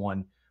this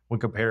one, when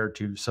compared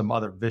to some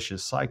other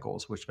vicious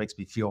cycles, which makes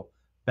me feel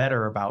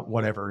better about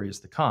whatever is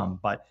to come.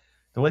 But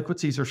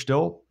delinquencies are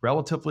still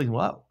relatively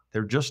low.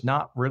 They're just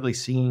not really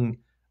seeing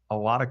a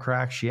lot of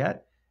cracks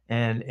yet.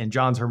 And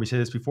John's heard me say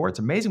this before. It's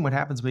amazing what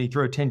happens when you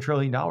throw $10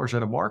 trillion at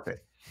a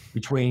market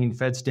between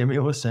Fed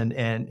stimulus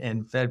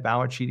and Fed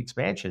balance sheet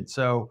expansion.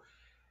 So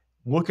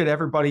look at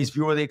everybody's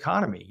view of the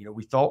economy.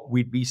 We thought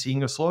we'd be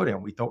seeing a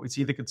slowdown. We thought we'd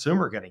see the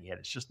consumer getting hit.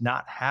 It's just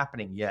not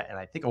happening yet. And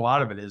I think a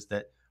lot of it is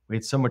that we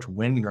had so much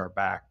wind in our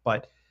back.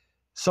 But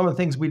some of the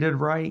things we did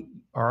right,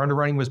 our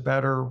underwriting was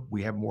better.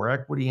 We have more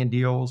equity in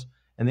deals.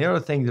 And the other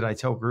thing that I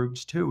tell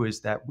groups too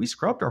is that we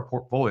scrubbed our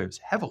portfolios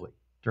heavily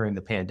during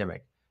the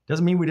pandemic.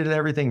 Doesn't mean we did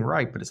everything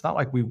right, but it's not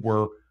like we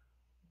were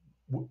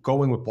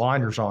going with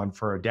blinders on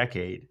for a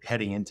decade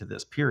heading into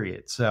this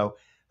period. So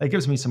that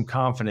gives me some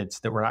confidence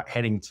that we're not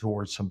heading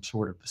towards some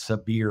sort of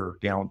severe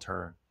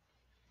downturn.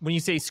 When you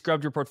say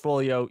scrubbed your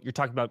portfolio, you're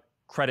talking about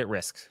credit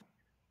risks.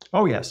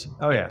 Oh, yes.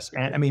 Oh, yes.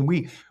 And I mean,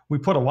 we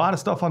put a lot of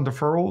stuff on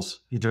deferrals.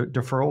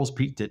 Deferrals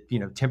peaked at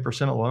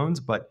 10% of loans,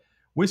 but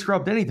we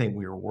scrubbed anything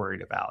we were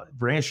worried about.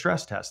 Ran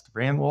stress tests,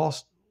 ran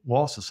loss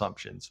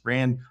assumptions,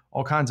 ran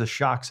all kinds of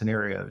shock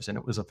scenarios, and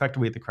it was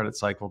effectively the credit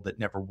cycle that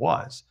never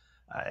was.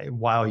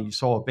 While you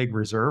saw a big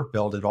reserve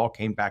build, it all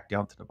came back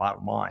down to the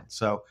bottom line.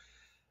 So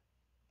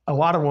a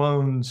lot of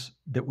loans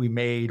that we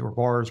made or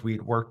borrowers we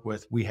had worked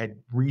with, we had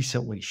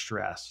recently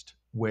stressed,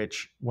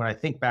 which when I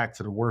think back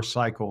to the worst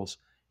cycles,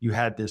 you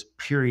had this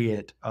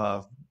period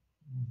of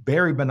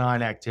very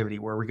benign activity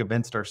where we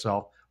convinced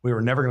ourselves we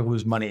were never going to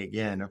lose money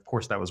again. Of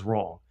course, that was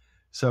wrong.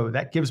 So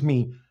that gives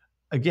me,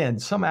 again,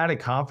 some added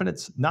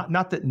confidence,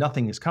 not that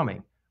nothing is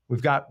coming.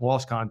 We've got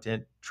loss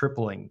content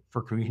tripling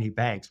for community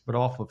banks, but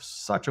off of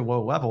such a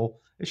low level,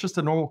 it's just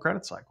a normal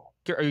credit cycle.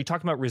 Are you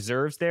talking about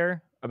reserves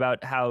there?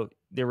 About how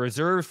they're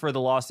reserved for the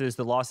losses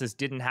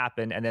didn't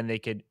happen, and then they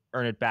could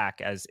earn it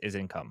back as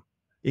income?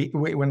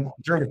 When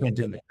during the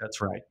pandemic,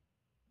 that's right.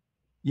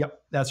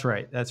 Yep, that's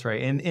right. That's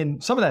right.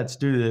 And some of that's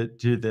due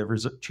to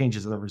the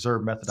changes in the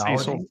reserve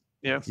methodology. CECL.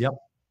 Yeah. Yep.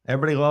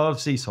 Everybody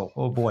loves CECL.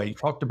 Oh boy,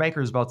 talk to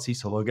bankers about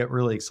CECL, they'll get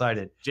really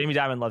excited. Jamie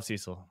Dimon loves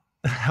CECL.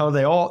 Oh,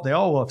 they all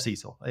love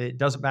CECL. It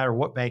doesn't matter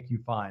what bank you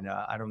find.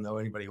 I don't know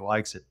anybody who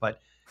likes it, but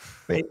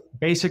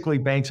basically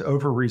banks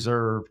over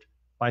reserved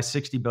by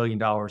 $60 billion.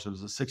 It was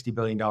a $60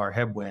 billion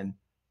headwind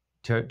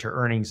to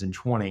earnings in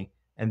 20.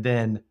 And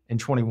then in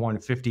 21,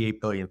 $58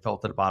 billion fell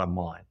to the bottom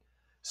line.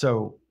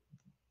 So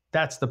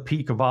that's the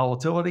peak of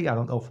volatility. I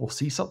don't know if we'll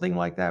see something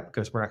like that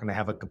because we're not going to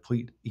have a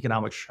complete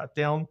economic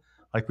shutdown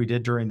like we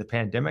did during the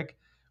pandemic.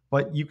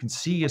 But you can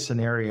see a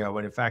scenario,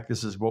 and in fact,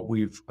 this is what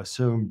we've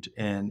assumed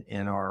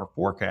in our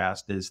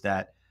forecast, is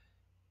that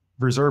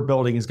reserve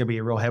building is going to be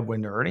a real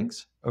headwind to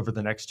earnings over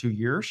the next 2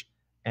 years,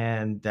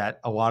 and that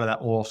a lot of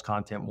that loss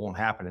content won't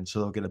happen. And so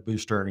they'll get a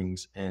boost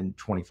earnings in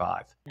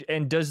 25.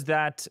 And does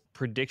that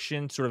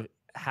prediction sort of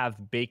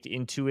have baked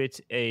into it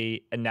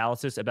a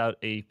analysis about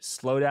a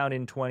slowdown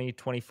in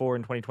 2024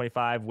 and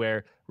 2025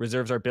 where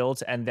reserves are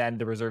built and then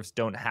the reserves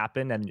don't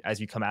happen and as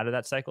you come out of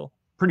that cycle?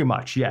 Pretty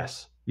much,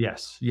 yes.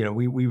 Yes.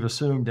 We've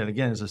assumed, and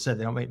again, as I said,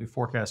 they don't make me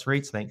forecast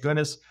rates, thank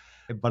goodness.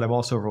 But I'm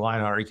also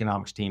relying on our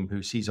economics team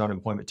who sees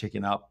unemployment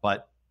ticking up,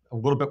 but a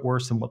little bit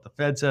worse than what the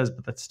Fed says,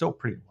 but that's still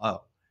pretty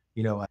low.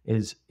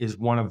 Is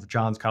one of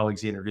John's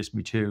colleagues he introduced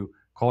me to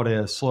called it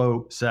a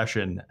slow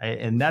session.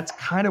 And that's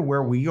kind of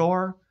where we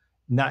are,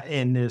 not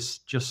in this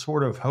just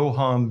sort of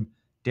ho-hum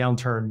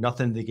downturn,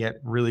 nothing to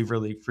get really,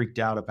 really freaked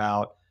out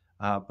about,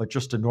 but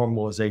just a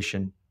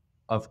normalization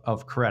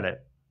of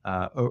credit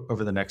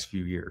over the next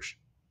few years.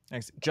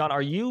 Thanks. John,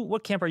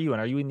 what camp are you in?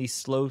 Are you in the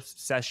slow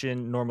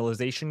session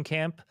normalization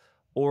camp,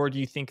 or do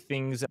you think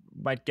things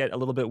might get a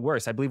little bit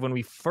worse? I believe when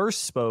we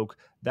first spoke,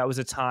 that was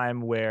a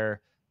time where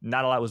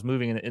not a lot was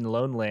moving in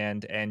loan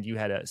land and you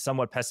had a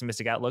somewhat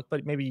pessimistic outlook,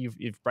 but maybe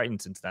you've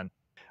brightened since then.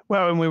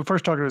 Well, when we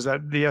first talked, it was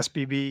that the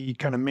SBB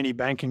kind of mini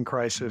banking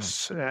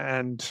crisis,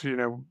 and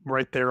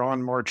right there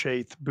on March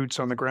 8th, boots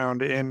on the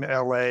ground in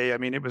LA. I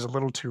mean, it was a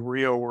little too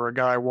real. Where a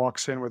guy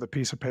walks in with a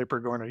piece of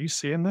paper, going, "Are you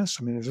seeing this?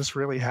 I mean, is this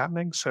really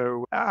happening?"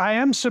 So I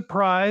am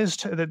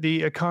surprised that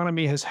the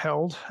economy has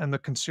held and the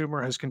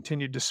consumer has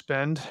continued to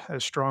spend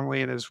as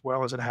strongly and as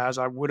well as it has.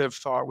 I would have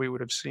thought we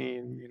would have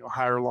seen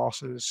higher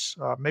losses,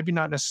 maybe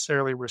not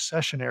necessarily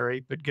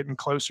recessionary, but getting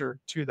closer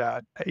to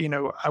that.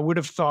 I would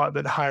have thought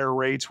that higher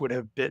rates would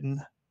have bitten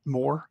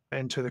more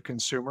into the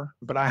consumer,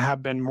 but I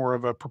have been more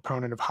of a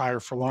proponent of higher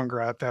for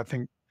longer. I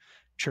think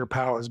Chair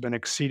Powell has been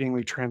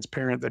exceedingly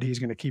transparent that he's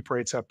going to keep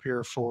rates up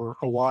here for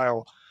a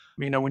while.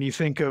 When you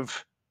think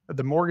of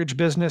the mortgage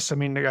business,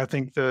 I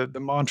think the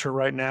mantra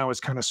right now is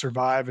kind of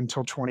survive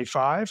until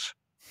 25.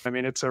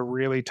 It's a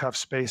really tough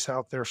space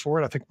out there for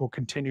it. I think we'll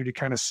continue to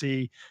kind of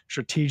see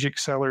strategic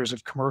sellers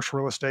of commercial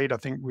real estate. I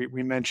think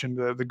we mentioned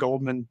the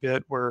Goldman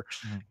bit where,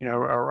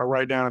 a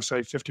write down of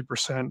say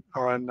 50%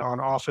 on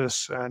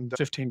office and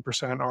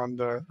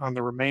 15% on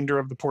the remainder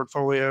of the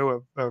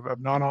portfolio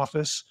of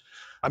non-office.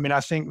 I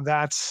think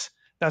that's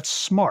That's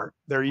smart.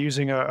 They're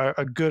using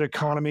a good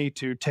economy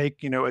to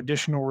take,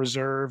 additional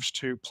reserves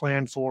to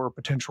plan for a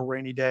potential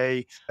rainy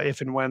day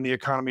if and when the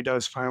economy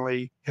does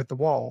finally hit the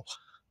wall.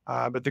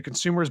 But the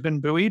consumer has been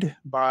buoyed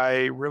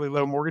by really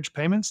low mortgage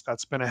payments.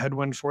 That's been a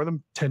headwind for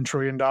them. $10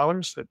 trillion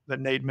that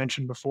Nate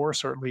mentioned before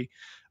certainly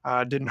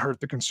didn't hurt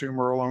the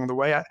consumer along the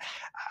way.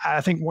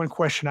 I think one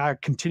question I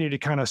continue to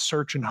kind of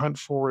search and hunt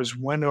for is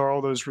when are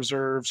all those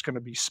reserves going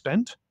to be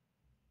spent?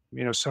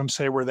 Some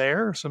say we're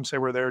there. Some say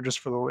we're there just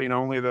for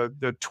only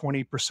the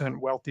 20%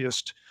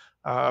 wealthiest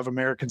of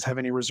Americans have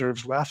any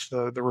reserves left.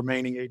 The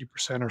remaining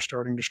 80% are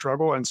starting to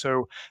struggle. And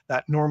so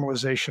that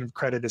normalization of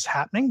credit is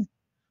happening.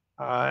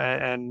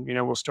 And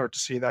we'll start to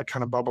see that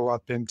kind of bubble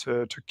up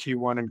into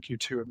Q1 and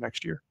Q2 of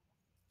next year.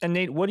 And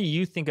Nate, what do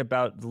you think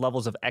about the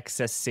levels of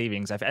excess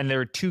savings? And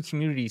there are two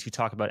communities who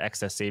talk about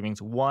excess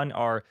savings. One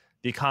are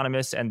the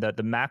economists and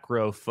the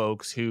macro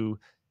folks who,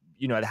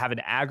 have an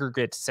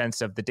aggregate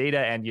sense of the data.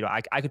 And,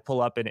 I could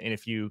pull up in a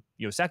few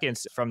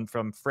seconds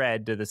from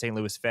Fred to the St.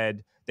 Louis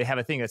Fed. They have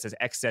a thing that says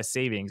excess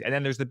savings. And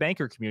then there's the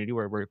banker community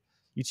where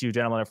you two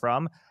gentlemen are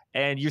from.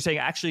 And you're saying,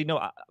 actually,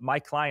 no, my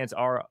clients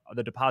are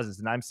the deposits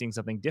and I'm seeing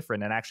something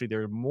different. And actually,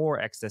 there are more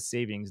excess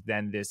savings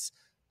than this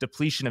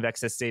depletion of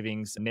excess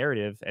savings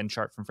narrative and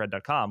chart from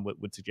Fred.com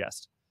would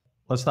suggest.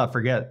 Let's not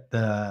forget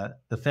the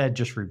Fed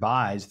just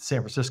revised, the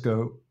San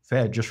Francisco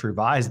Fed just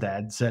revised that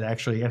and said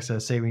actually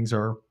excess savings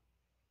are a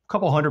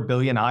couple $100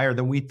 billion higher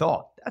than we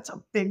thought. That's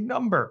a big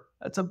number.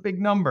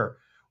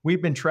 We've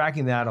been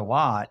tracking that a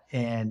lot,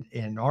 and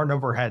our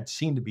number had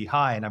seemed to be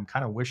high, and I'm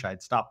kind of wish I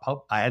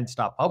hadn't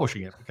stopped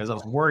publishing it because I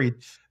was worried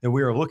that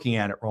we were looking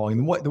at it wrong.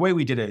 And the way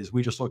we did it is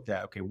we just looked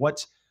at, okay,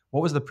 what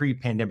was the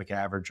pre-pandemic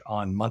average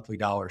on monthly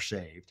dollars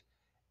saved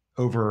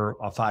over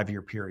a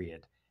 5-year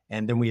period?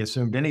 And then we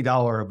assumed any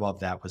dollar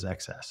above that was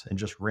excess and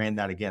just ran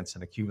that against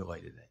and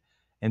accumulated it.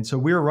 And so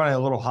we were running a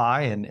little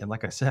high, and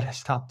like I said, I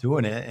stopped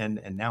doing it,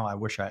 and now I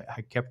wish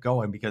I kept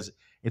going because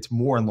it's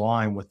more in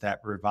line with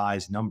that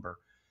revised number.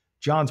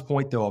 John's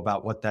point, though,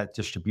 about what that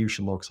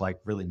distribution looks like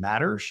really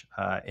matters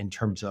in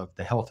terms of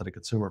the health of the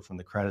consumer from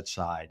the credit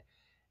side.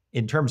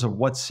 In terms of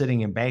what's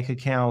sitting in bank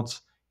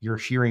accounts, you're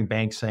hearing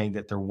banks saying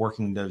that they're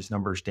working those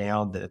numbers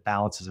down, that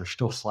balances are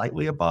still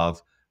slightly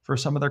above for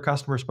some of their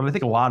customers. But I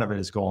think a lot of it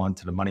is going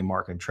to the money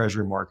market and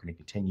treasury market and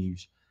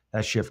continues.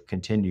 That shift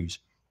continues.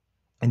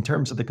 In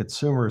terms of the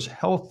consumer's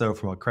health, though,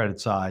 from a credit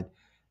side,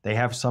 they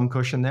have some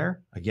cushion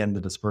there. Again,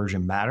 the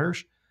dispersion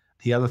matters.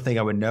 The other thing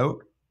I would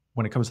note,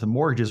 when it comes to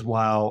mortgages,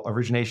 while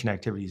origination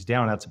activity is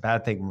down, that's a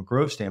bad thing from a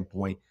growth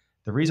standpoint.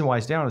 The reason why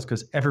it's down is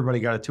because everybody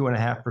got a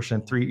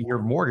 2.5% 3-year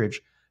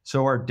mortgage.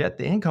 So our debt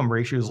to income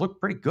ratios look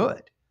pretty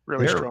good.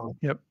 Really strong.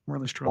 Yep.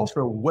 Really strong.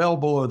 Also well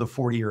below the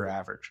 40-year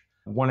average,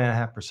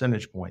 1.5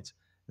 percentage points.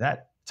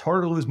 It's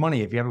hard to lose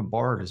money if you haven't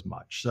borrowed as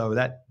much. So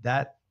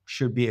that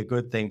should be a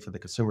good thing for the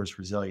consumer's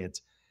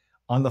resilience.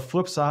 On the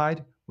flip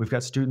side, we've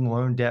got student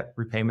loan debt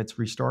repayments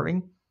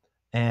restarting,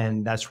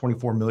 and that's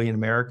 24 million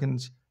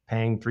Americans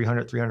paying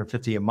 $300,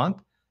 $350 a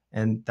month.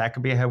 And that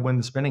could be a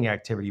headwind to spending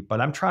activity.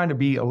 But I'm trying to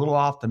be a little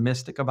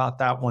optimistic about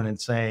that one and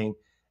saying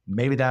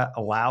maybe that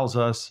allows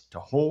us to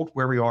hold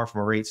where we are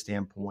from a rate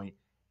standpoint,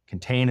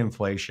 contain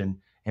inflation,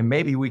 and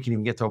maybe we can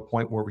even get to a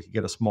point where we could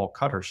get a small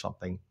cut or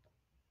something.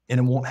 And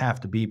it won't have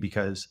to be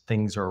because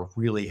things are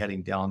really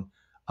heading down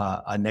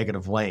a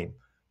negative lane.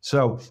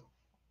 So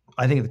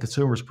I think the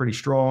consumer is pretty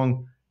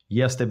strong.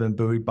 Yes, they've been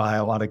buoyed by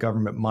a lot of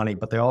government money,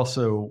 but they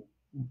also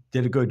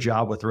did a good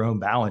job with their own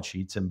balance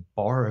sheets and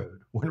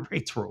borrowed when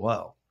rates were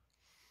low.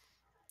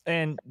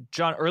 And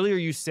John, earlier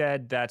you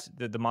said that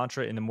the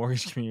mantra in the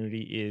mortgage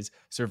community is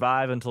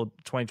survive until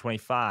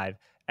 2025.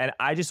 And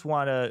I just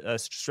want to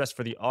stress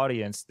for the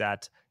audience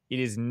that it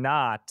is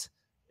not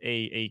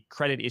a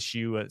credit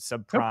issue, a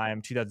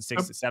subprime,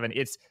 2006 to 7.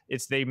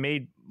 It's they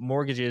made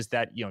mortgages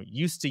that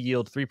used to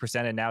yield 3%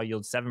 and now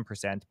yield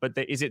 7%. But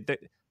is it that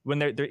when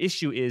their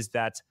issue is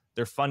that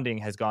their funding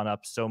has gone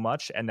up so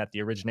much and that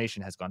the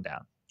origination has gone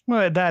down?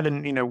 Well, that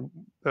and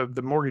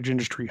the mortgage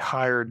industry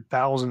hired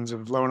thousands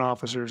of loan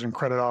officers and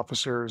credit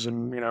officers,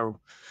 and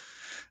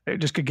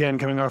just again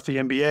coming off the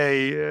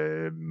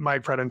MBA,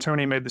 Mike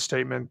Fratantoni made the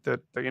statement that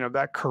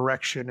that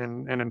correction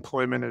in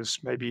employment is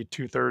maybe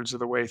 2/3 of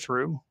the way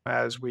through,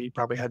 as we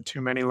probably had too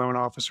many loan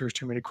officers,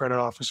 too many credit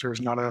officers,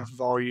 not enough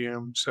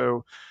volume.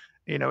 So,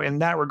 in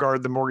that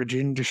regard, the mortgage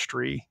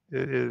industry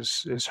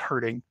is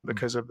hurting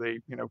because of the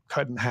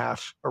cut in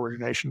half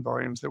origination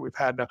volumes that we've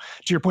had. Now,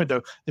 to your point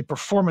though, the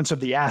performance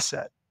of the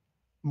asset,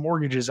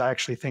 mortgages I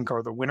actually think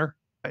are the winner.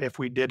 If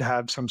we did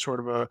have some sort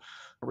of a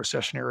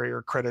recessionary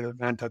or credit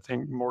event, I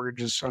think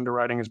mortgages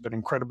underwriting has been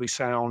incredibly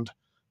sound,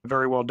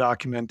 very well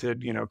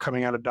documented,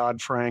 coming out of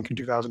Dodd-Frank in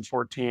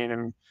 2014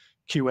 and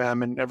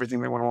QM and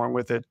everything that went along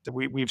with it.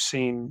 We've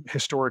seen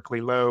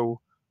historically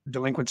low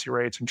delinquency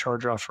rates and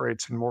charge-off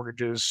rates in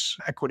mortgages.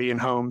 Equity in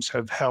homes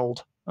have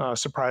held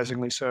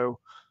surprisingly so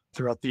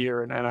throughout the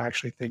year. And I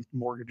actually think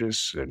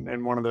mortgages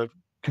in one of the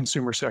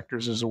consumer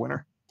sectors is a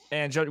winner.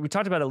 And Joe, we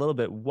talked about it a little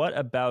bit. What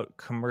about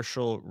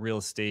commercial real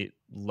estate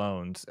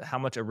loans? How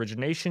much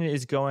origination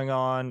is going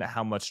on?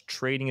 How much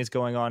trading is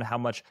going on? How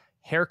much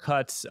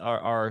haircuts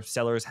are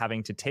sellers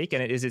having to take?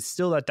 And is it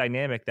still that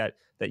dynamic that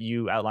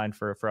you outlined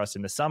for us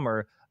in the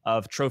summer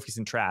of trophies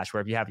and trash,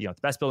 where if you have the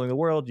best building in the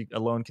world, a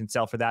loan can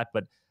sell for that,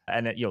 but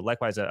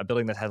likewise a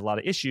building that has a lot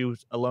of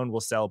issues, a loan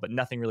will sell, but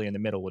nothing really in the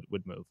middle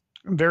would move.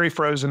 Very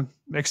frozen,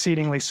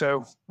 exceedingly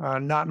so.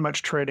 Not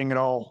much trading at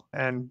all,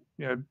 and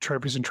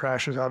trophies and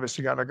trash has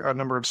obviously got a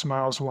number of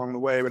smiles along the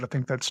way, but I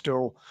think that's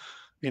still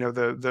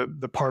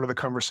the part of the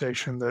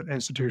conversation that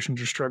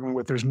institutions are struggling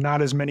with. There's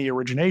not as many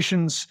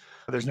originations.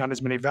 There's not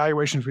as many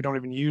valuations. We don't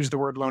even use the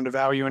word loan to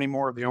value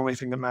anymore. The only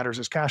thing that matters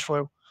is cash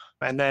flow.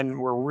 And then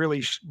we're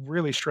really,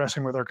 really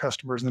stressing with our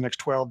customers in the next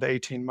 12 to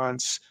 18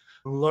 months.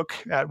 Look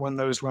at when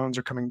those loans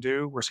are coming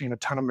due. We're seeing a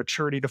ton of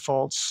maturity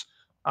defaults,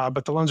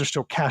 but the loans are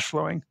still cash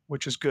flowing,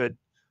 which is good.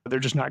 They're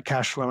just not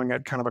cash flowing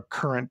at kind of a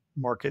current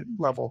market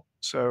level.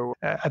 So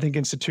I think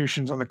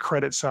institutions on the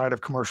credit side of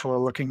commercial are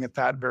looking at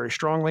that very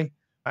strongly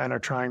and are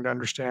trying to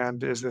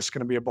understand, is this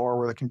going to be a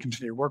borrower that can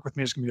continue to work with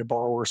me? Is it going to be a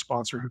borrower or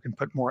sponsor who can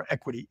put more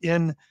equity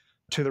in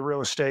to the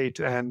real estate?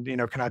 And,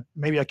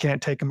 maybe I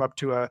can't take them up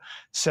to a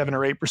 7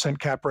 or 8%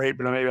 cap rate,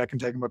 but maybe I can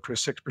take them up to a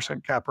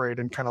 6% cap rate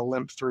and kind of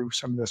limp through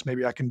some of this.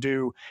 Maybe I can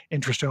do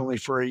interest only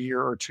for a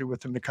year or two with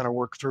them to kind of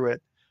work through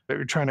it. But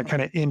we're trying to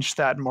kind of inch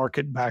that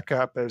market back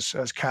up as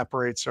cap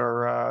rates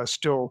are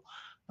still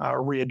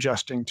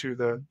readjusting to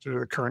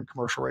the current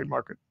commercial rate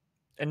market.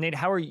 And Nate,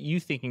 how are you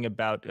thinking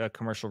about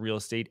commercial real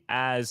estate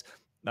as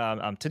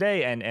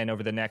today and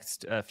over the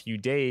next few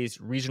days?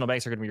 Regional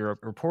banks are going to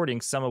be reporting,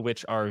 some of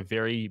which are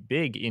very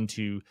big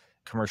into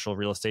commercial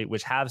real estate,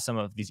 which have some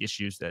of these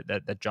issues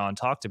that John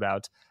talked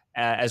about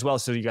as well.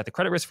 So you got the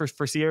credit risk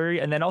for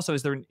CRE, and then also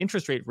is there an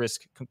interest rate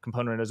risk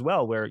component as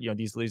well, where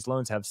these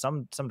loans have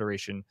some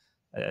duration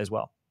as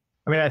well?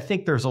 I mean, I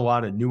think there's a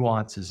lot of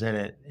nuances in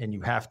it, and you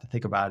have to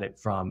think about it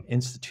from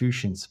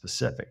institution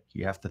specific.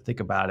 You have to think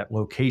about it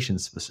location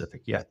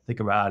specific. You have to think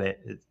about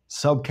it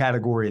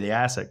subcategory of the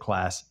asset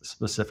class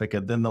specific,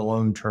 and then the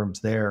loan terms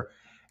there.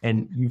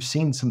 And you've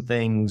seen some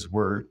things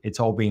where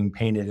it's all being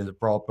painted as a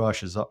broad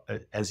brush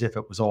as if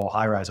it was all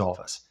high-rise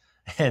office.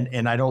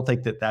 And I don't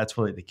think that that's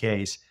really the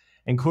case,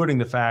 including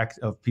the fact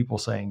of people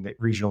saying that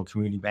regional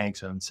community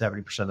banks own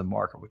 70% of the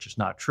market, which is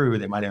not true.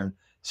 They might own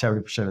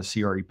 70% of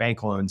CRE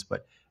bank loans,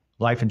 but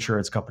life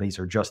insurance companies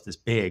are just as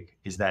big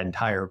as that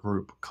entire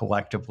group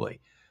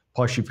collectively.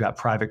 Plus, you've got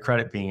private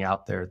credit being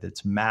out there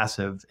that's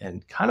massive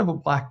and kind of a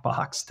black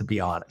box, to be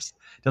honest.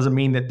 Doesn't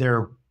mean that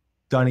they're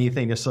done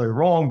anything necessarily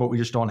wrong, but we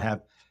just don't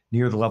have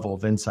near the level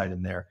of insight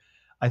in there.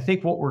 I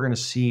think what we're going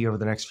to see over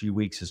the next few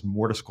weeks is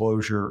more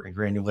disclosure and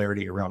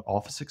granularity around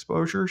office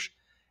exposures,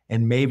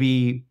 and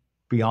maybe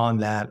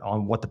beyond that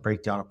on what the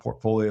breakdown of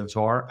portfolios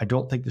are. I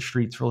don't think the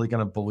street's really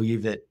going to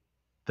believe it,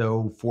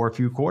 though, for a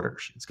few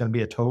quarters. It's going to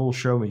be a total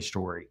show me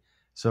story.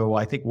 So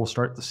I think we'll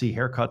start to see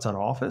haircuts on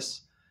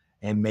office,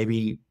 and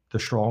maybe the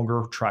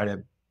stronger try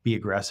to be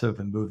aggressive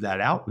and move that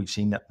out. We've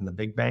seen that from the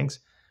big banks,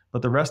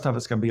 but the rest of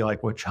it's going to be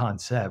like what John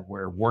said,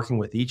 where working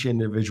with each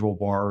individual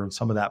borrower, and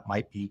some of that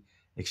might be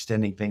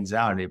extending things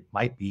out, and it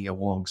might be a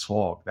long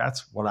slog.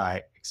 That's what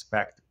I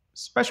expect,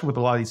 especially with a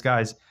lot of these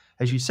guys.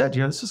 As you said,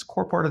 this is a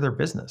core part of their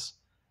business,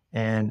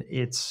 and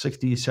it's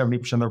 60,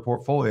 70% of their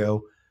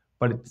portfolio,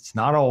 but it's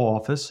not all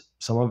office.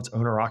 Some of it's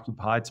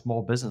owner-occupied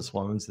small business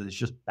loans that is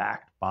just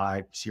backed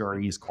by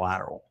CRE's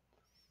collateral.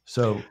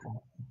 So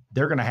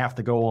they're going to have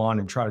to go on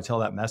and try to tell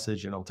that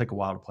message, and it'll take a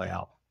while to play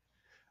out.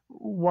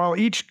 While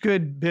each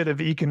good bit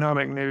of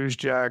economic news,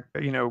 Jack,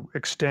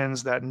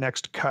 extends that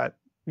next cut,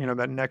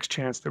 that next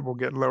chance that we'll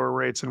get lower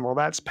rates, and while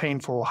that's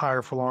painful,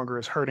 higher for longer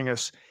is hurting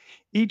us,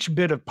 each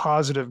bit of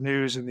positive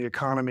news in the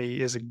economy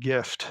is a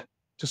gift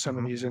to some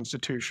of these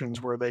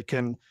institutions, where they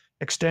can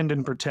extend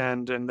and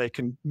pretend, and they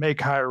can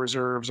make higher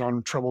reserves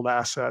on troubled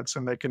assets,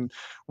 and they can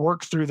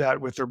work through that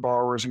with their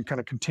borrowers and kind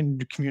of continue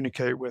to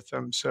communicate with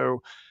them.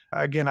 So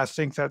again, I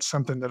think that's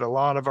something that a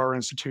lot of our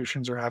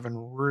institutions are having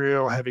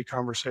real heavy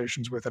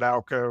conversations with at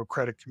ALCO,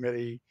 credit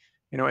committee,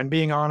 and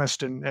being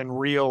honest and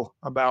real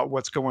about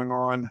what's going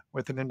on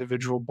with an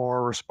individual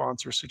borrower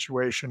sponsor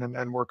situation,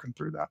 and working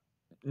through that.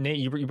 Nate,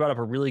 you brought up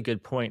a really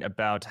good point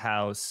about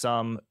how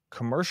some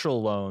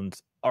commercial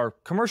loans are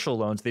commercial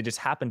loans. They just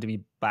happen to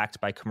be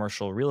backed by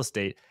commercial real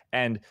estate,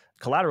 and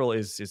collateral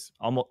is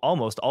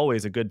almost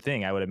always a good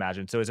thing, I would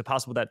imagine. So is it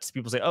possible that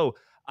people say, oh,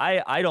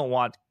 I don't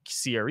want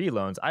CRE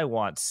loans, I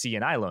want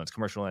C&I loans,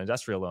 commercial and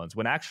industrial loans,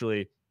 when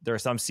actually there are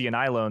some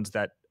C&I loans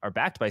that are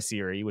backed by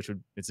CRE,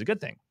 it's a good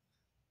thing?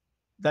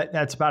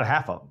 That's about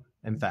half of them,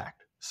 in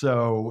fact.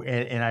 So,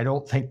 and I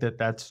don't think that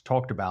that's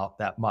talked about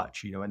that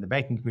much. In the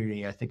banking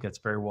community, I think that's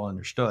very well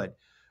understood,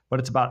 but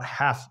it's about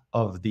half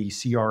of the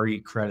CRE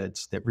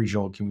credits that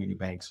regional community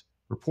banks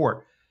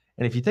report.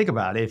 And if you think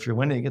about it, if you're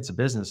lending against a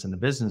business and the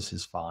business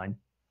is fine,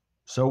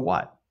 so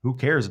what? Who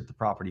cares if the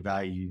property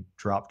value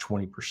dropped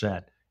 20%?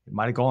 It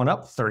might have gone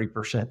up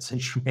 30%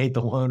 since you made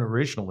the loan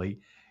originally.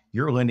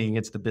 You're lending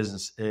against the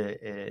business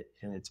and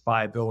its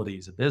viability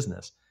as a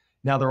business.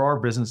 Now, there are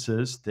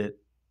businesses that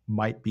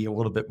might be a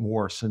little bit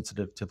more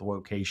sensitive to the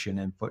location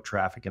and foot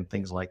traffic and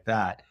things like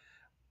that,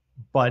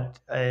 but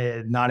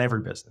not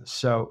every business.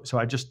 So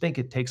I just think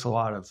it takes a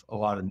lot of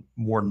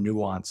more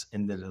nuance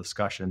in the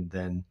discussion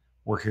than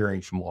we're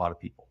hearing from a lot of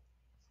people.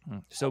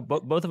 So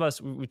both of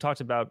us, we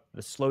talked about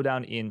the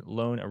slowdown in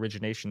loan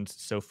originations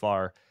so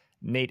far.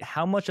 Nate,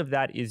 how much of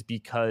that is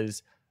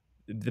because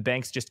the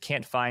banks just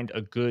can't find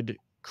a good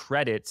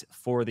credit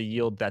for the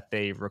yield that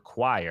they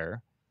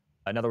require?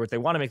 In other words, they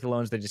want to make the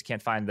loans, they just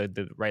can't find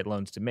the right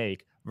loans to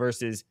make,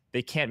 versus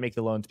they can't make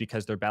the loans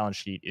because their balance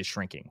sheet is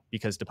shrinking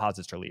because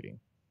deposits are leaving.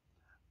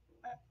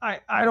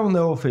 I don't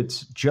know if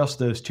it's just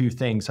those two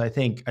things. I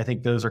think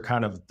those are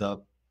kind of the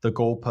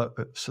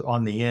goalposts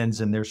on the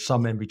ends, and there's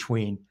some in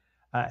between.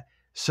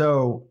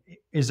 So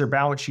is their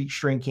balance sheet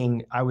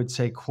shrinking? I would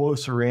say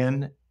closer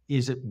in.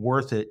 Is it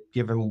worth it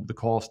given the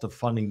cost of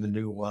funding the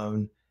new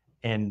loan?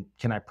 And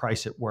can I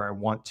price it where I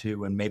want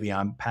to? And maybe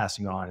I'm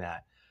passing on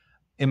that.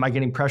 Am I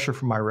getting pressure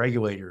from my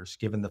regulators,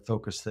 given the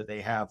focus that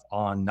they have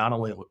on not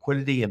only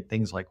liquidity and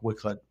things like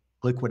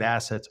liquid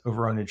assets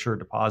over uninsured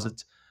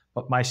deposits,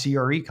 but my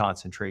CRE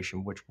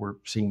concentration, which we're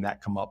seeing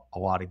that come up a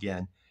lot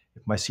again.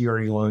 If my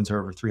CRE loans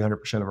are over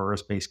 300% of our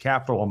risk-based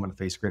capital, I'm going to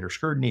face greater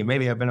scrutiny. And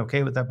maybe I've been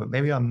okay with that, but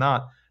maybe I'm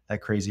not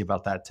that crazy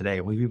about that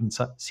today. We've even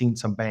seen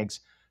some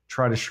banks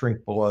try to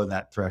shrink below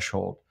that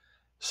threshold.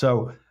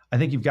 So I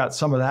think you've got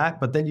some of that,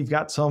 but then you've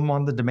got some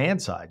on the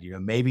demand side.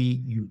 Maybe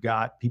you've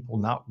got people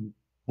not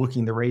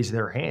looking to raise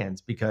their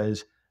hands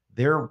because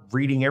they're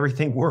reading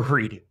everything we're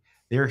reading.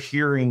 They're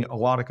hearing a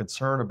lot of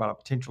concern about a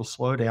potential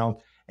slowdown,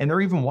 and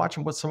they're even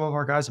watching what some of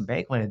our guys in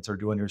Banklands are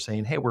doing. They're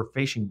saying, hey, we're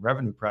facing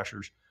revenue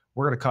pressures.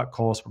 We're going to cut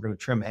costs. We're going to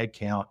trim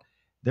headcount.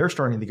 They're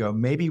starting to go,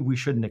 maybe we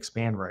shouldn't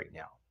expand right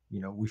now.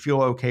 We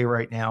feel okay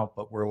right now,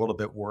 but we're a little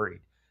bit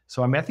worried.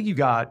 So I think you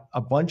got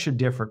a bunch of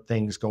different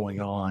things going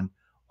on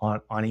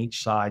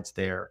each sides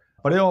there,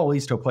 but it all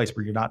leads to a place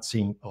where you're not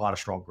seeing a lot of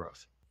strong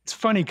growth. It's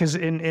funny because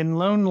in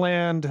loan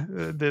land,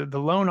 the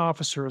loan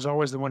officer is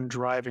always the one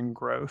driving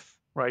growth,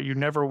 right? You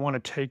never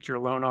want to take your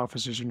loan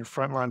officers and your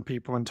frontline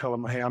people and tell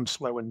them, hey, I'm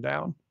slowing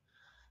down.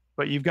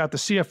 But you've got the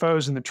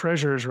CFOs and the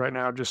treasurers right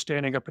now just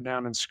standing up and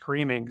down and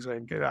screaming,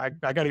 saying, I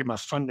got to get my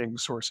funding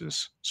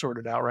sources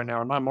sorted out right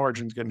now, and my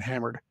margin's getting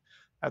hammered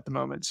at the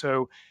moment.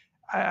 So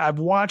I've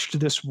watched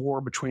this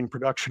war between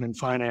production and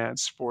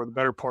finance for the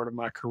better part of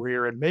my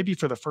career, and maybe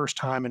for the first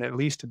time in at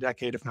least a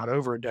decade, if not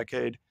over a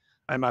decade,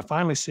 am I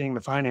finally seeing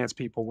the finance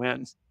people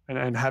win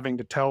and having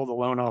to tell the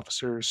loan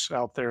officers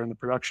out there and the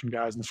production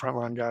guys and the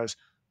frontline guys,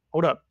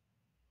 hold up,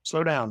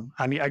 slow down.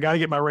 I got to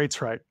get my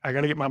rates right. I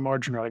got to get my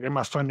margin right. I got to get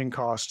my funding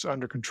costs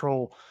under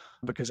control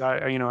because I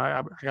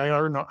got to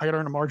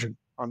earn a margin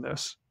on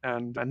this.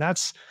 And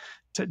that's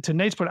to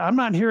Nate's point. I'm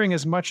not hearing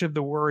as much of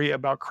the worry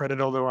about credit,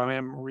 although I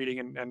am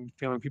reading and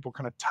feeling people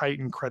kind of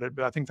tighten credit.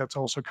 But I think that's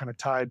also kind of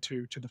tied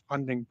to the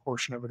funding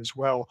portion of it as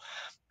well.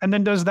 And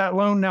then does that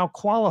loan now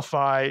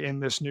qualify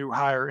in this new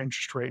higher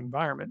interest rate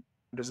environment?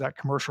 Does that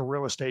commercial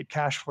real estate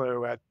cash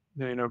flow at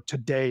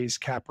today's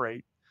cap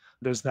rate?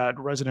 Does that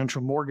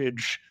residential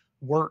mortgage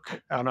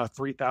work on a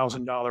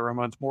 $3,000 a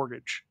month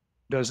mortgage?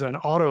 Does an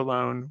auto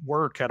loan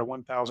work at a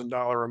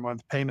 $1,000 a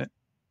month payment?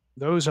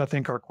 Those, I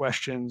think, are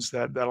questions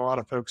that a lot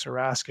of folks are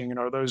asking. And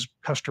are those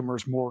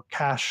customers more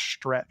cash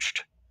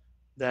stretched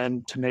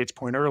than, to Nate's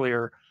point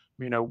earlier,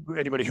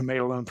 anybody who made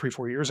a loan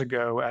 3-4 years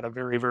ago at a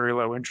very, very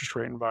low interest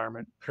rate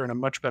environment, they're in a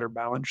much better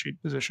balance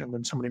sheet position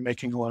than somebody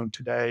making a loan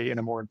today in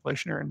a more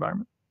inflationary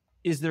environment.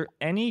 Is there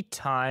any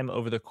time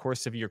over the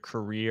course of your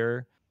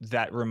career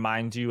that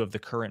reminds you of the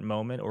current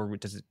moment, or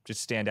does it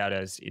just stand out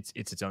as it's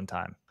its own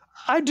time?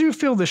 I do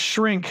feel the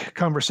shrink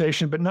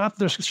conversation, but not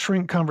the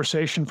shrink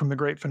conversation from the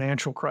great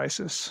financial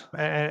crisis.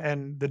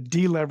 And the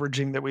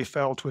deleveraging that we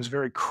felt was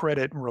very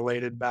credit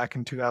related back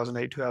in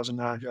 2008,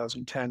 2009,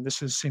 2010. This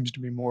seems to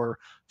be more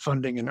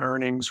funding and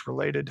earnings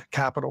related,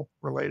 capital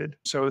related.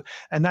 So,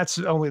 and that's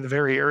only the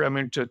very area. I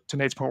mean, to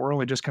Nate's point, we're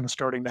only just kind of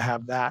starting to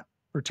have that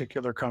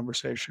particular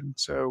conversation.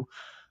 So,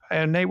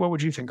 and Nate, what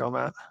would you think on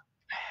that?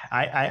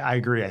 I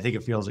agree. I think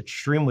it feels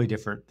extremely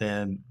different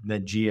than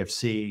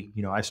GFC.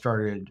 I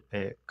started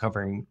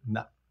covering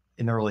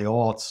in the early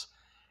aughts.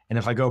 And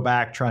if I go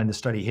back trying to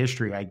study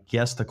history, I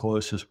guess the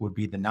closest would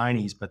be the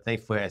 90s. But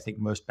thankfully, I think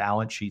most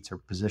balance sheets are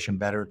positioned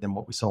better than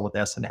what we saw with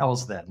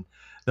S&Ls then.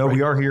 Though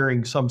we are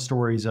hearing some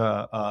stories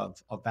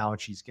of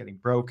balance sheets getting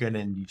broken,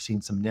 and you've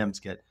seen some NIMs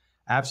get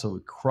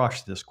absolutely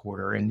crushed this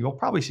quarter. And you'll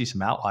probably see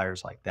some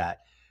outliers like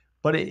that.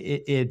 But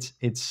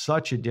it's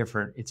such a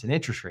different, it's an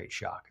interest rate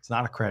shock. It's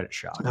not a credit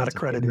shock. It's not a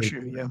credit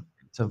issue, yeah.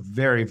 It's a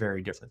very,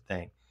 very different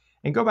thing.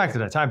 And go back to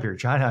that time period.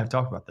 John and I have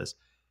talked about this.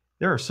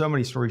 There are so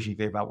many stories you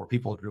gave about where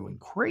people are doing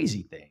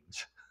crazy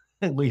things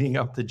leading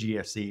up to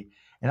GFC.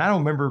 And I don't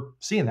remember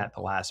seeing that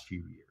the last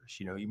few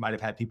years. You might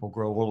have had people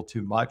grow a little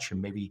too much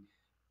and maybe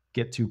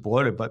get too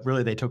bloated, but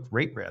really they took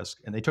rate risk,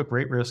 and they took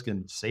rate risk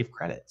in safe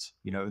credits.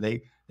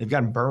 They've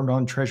gotten burned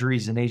on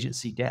treasuries and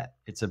agency debt.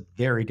 It's a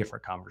very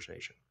different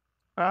conversation.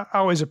 I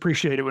always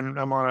appreciate it when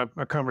I'm on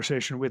a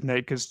conversation with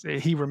Nate because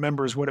he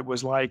remembers what it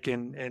was like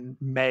in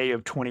May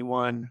of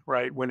 21,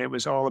 right? When it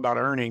was all about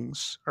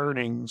earnings,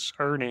 earnings,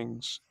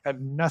 earnings,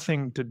 had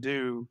nothing to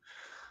do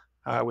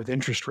with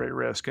interest rate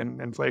risk,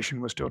 and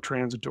inflation was still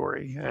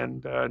transitory,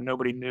 and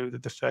nobody knew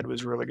that the Fed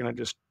was really going to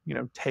just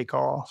take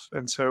off.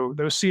 And so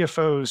those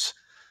CFOs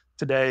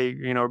today,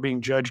 are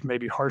being judged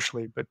maybe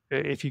harshly, but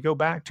if you go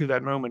back to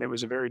that moment, it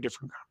was a very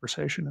different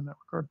conversation in that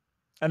regard.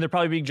 And they're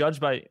probably being judged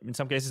by, in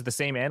some cases, the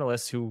same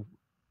analysts who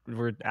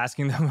were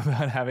asking them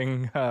about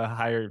having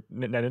higher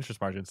net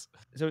interest margins.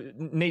 So,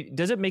 Nate,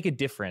 does it make a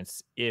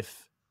difference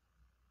if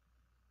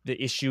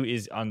the issue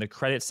is on the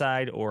credit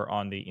side or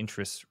on the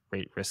interest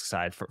rate risk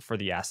side for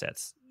the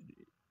assets?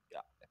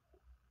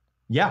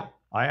 Yeah,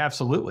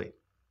 absolutely.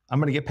 I'm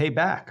going to get paid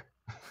back.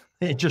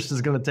 It just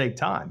is going to take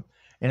time.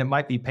 And it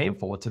might be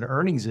painful. It's an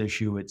earnings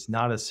issue. It's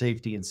not a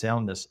safety and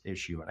soundness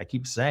issue. And I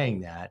keep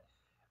saying that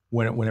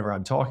whenever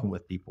I'm talking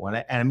with people.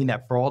 And I mean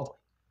that broadly.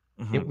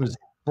 Mm-hmm. It was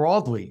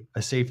broadly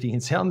a safety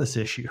and soundness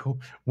issue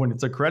when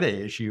it's a credit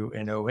issue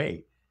in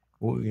 08.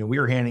 We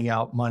were handing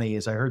out money,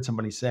 as I heard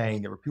somebody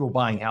saying, there were people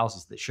buying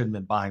houses that shouldn't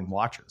have been buying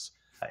watches.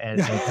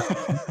 And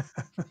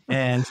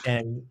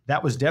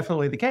that was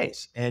definitely the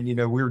case. And,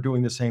 we were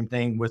doing the same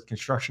thing with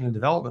construction and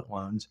development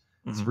loans.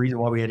 It's the reason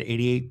why we had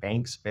 88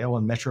 banks fail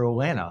in Metro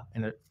Atlanta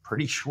in a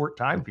pretty short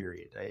time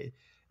period.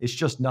 It's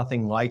just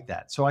nothing like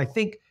that. So I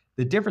think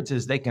the difference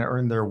is they can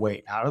earn their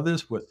way out of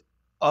this with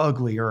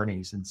ugly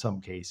earnings in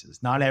some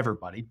cases. Not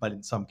everybody, but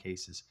in some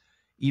cases,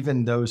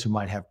 even those who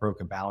might have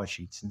broken balance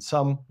sheets, and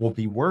some will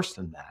be worse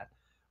than that.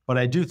 But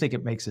I do think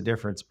it makes a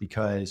difference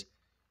because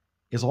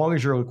as long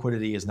as your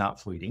liquidity is not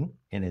fleeting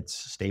and it's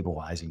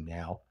stabilizing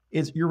now,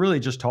 you're really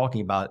just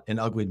talking about an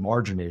ugly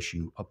margin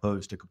issue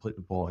opposed to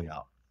completely blowing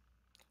up.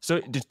 So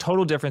the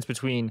total difference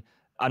between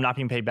I'm not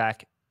being paid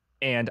back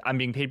and I'm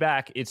being paid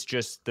back, it's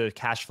just the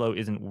cash flow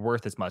isn't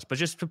worth as much. But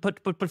just to put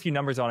a few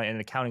numbers on it in an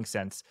accounting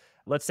sense,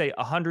 let's say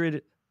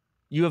 100,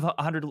 you have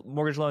 100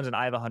 mortgage loans and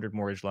I have 100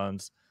 mortgage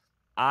loans.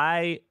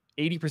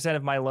 80%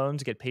 of my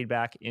loans get paid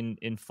back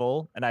in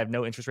full, and I have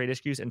no interest rate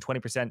issues, and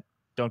 20%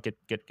 don't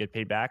get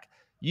paid back.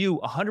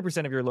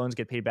 100% of your loans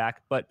get paid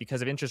back, but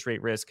because of interest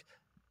rate risk,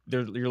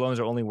 your loans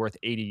are only worth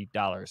 $80.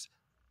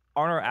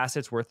 Aren't our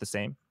assets worth the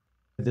same?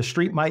 The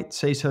street might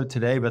say so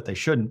today, but they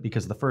shouldn't,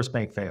 because the first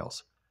bank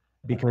fails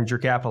because your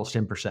capital is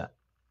 10%.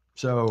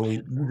 So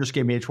you just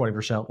gave me a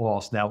 20%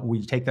 loss. Now, will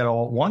you take that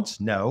all at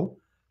once? No.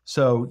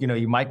 So,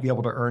 you might be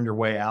able to earn your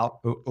way out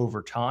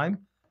over time,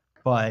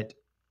 but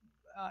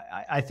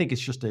I think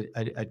it's just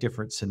a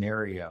different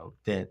scenario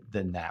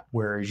than that.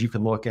 Whereas you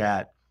can look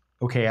at,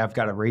 okay, I've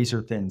got a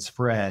razor thin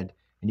spread,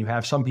 and you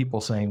have some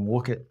people saying,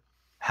 look at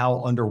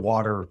how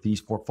underwater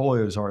these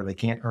portfolios are. They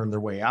can't earn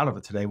their way out of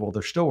it today. Well,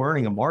 they're still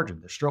earning a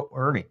margin. They're still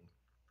earning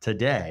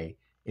today.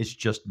 It's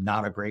just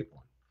not a great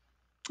one.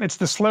 It's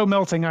the slow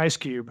melting ice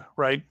cube,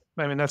 right?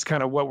 I mean, that's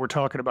kind of what we're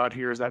talking about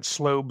here, is that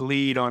slow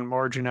bleed on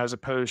margin as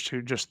opposed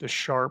to just the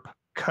sharp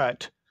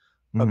cut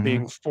of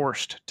being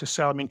forced to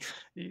sell. I mean,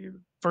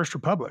 First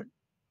Republic,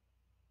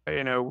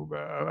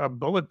 a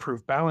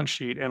bulletproof balance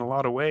sheet in a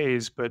lot of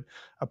ways, but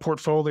a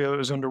portfolio that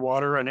was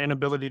underwater, an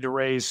inability to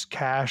raise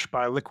cash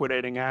by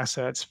liquidating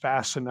assets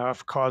fast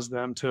enough caused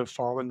them to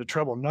fall into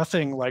trouble.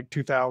 Nothing like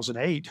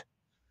 2008,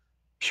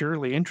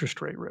 purely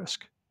interest rate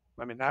risk.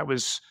 I mean, that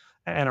was,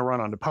 and a run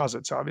on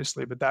deposits,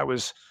 obviously, but that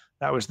was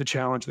the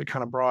challenge that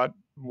kind of brought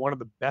one of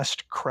the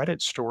best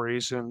credit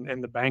stories in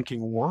the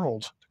banking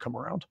world to come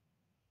around.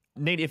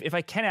 Nate, if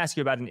I can ask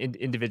you about an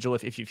individual,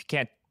 if you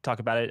can't talk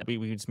about it, we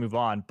can just move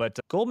on. But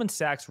Goldman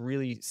Sachs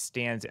really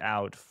stands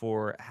out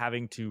for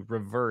having to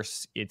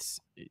reverse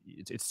its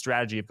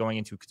strategy of going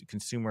into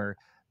consumer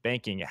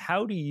banking.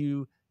 How do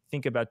you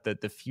think about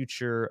the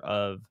future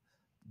of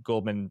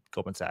Goldman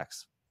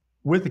Sachs?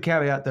 With the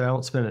caveat that I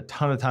don't spend a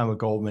ton of time with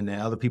Goldman,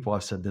 and other people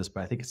have said this,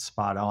 but I think it's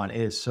spot on. It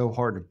is so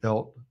hard to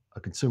build a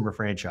consumer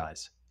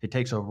franchise. It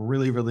takes a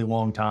really, really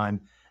long time.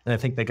 And I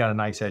think they got a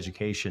nice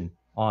education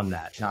on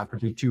that. Not to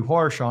be too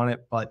harsh on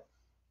it, but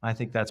I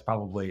think that's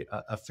probably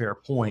a fair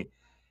point.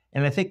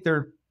 And I think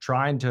they're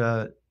trying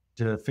to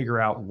figure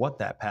out what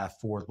that path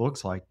forward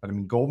looks like. But I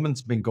mean,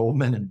 Goldman's been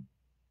Goldman and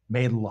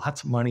made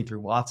lots of money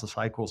through lots of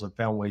cycles and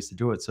found ways to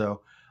do it.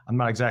 So I'm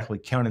not exactly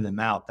counting them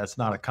out. That's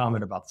not a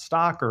comment about the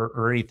stock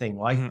or anything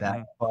like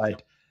that.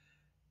 But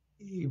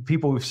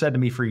people have said to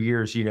me for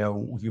years,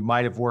 you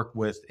might have worked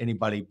with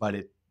anybody, but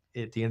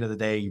at the end of the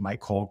day, you might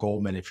call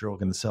Goldman if you're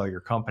looking to sell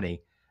your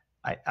company.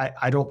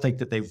 I don't think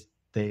that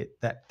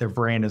that their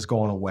brand is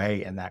going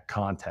away in that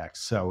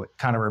context. So it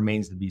kind of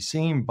remains to be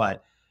seen,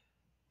 but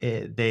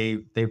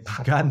they've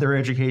gotten their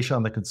education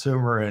on the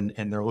consumer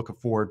and they're looking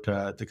forward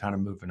to kind of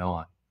moving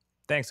on.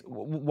 Thanks.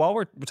 While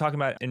we're talking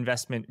about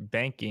investment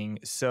banking,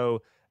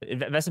 so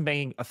investment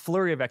banking, a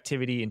flurry of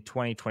activity in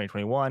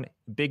 2021,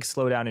 big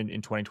slowdown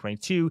in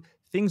 2022.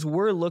 Things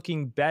were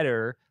looking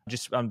better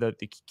just on the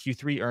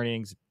Q3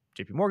 earnings,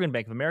 JP Morgan,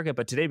 Bank of America.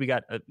 But today we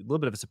got a little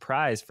bit of a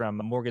surprise from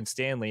Morgan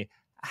Stanley.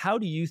 How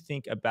do you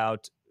think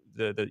about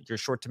your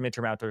short to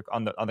midterm outlook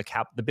on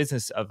the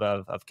business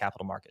of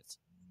capital markets?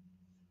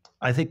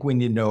 I think we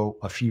need to know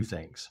a few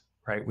things,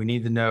 right? We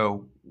need to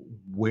know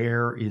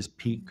where is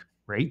peak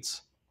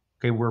rates.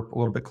 Okay, we're a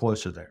little bit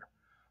closer there.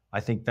 I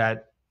think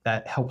that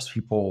helps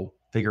people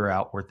figure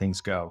out where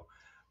things go.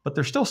 But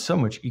there's still so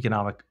much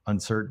economic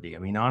uncertainty. I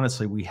mean,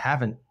 honestly, we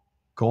haven't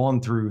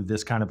gone through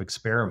this kind of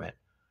experiment,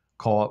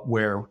 call it,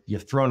 where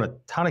you've thrown a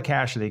ton of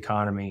cash at the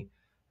economy,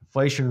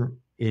 inflation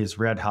is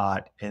red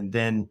hot, and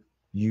then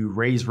you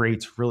raise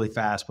rates really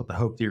fast with the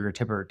hope that you're going to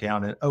temper it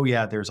down. And oh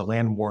yeah, there's a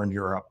land war in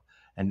Europe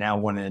and now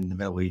one in the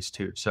Middle East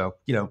too. So,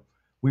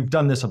 we've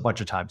done this a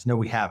bunch of times. No,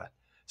 we haven't.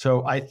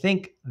 So I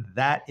think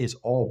that is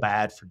all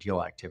bad for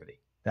deal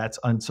activity. That's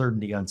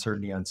uncertainty, and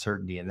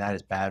that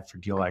is bad for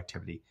deal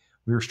activity.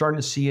 We were starting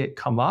to see it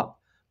come up,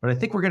 but I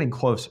think we're getting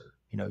closer.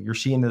 You're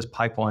seeing those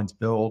pipelines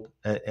build,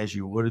 as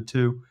you alluded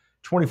to.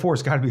 24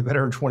 has got to be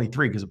better than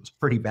 23 because it was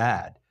pretty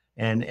bad.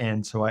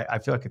 And so I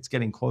feel like it's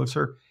getting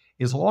closer.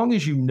 As long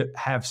as you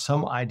have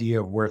some idea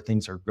of where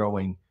things are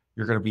going,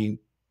 you're going to be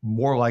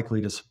more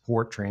likely to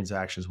support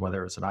transactions,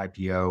 whether it's an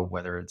IPO,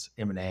 whether it's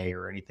M&A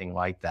or anything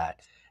like that.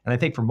 And I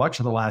think for much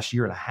of the last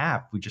year and a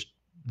half, we just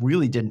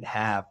really didn't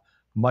have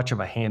much of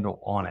a handle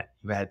on it.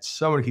 You've had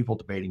so many people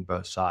debating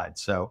both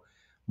sides. So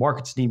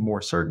markets need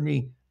more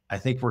certainty. I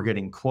think we're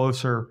getting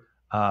closer,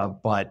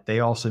 but they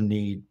also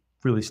need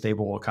really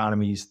stable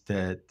economies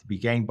to be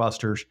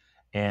gangbusters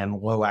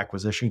and low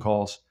acquisition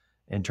costs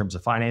in terms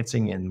of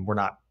financing. And we're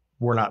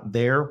not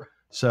there.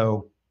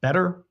 So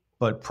better,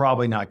 but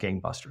probably not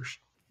gangbusters.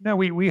 No,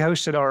 we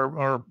hosted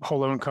our whole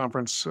loan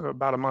conference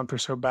about a month or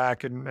so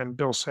back, and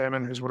Bill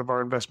Salmon, who's one of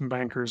our investment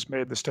bankers,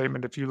 made the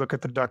statement, if you look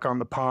at the duck on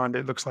the pond,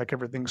 it looks like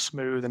everything's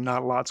smooth and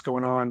not a lot's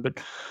going on.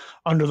 But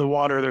under the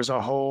water, there's a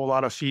whole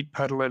lot of feet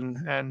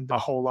pedaling and a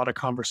whole lot of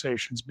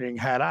conversations being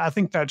had. I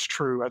think that's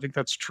true. I think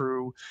that's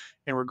true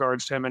in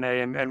regards to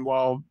M&A. And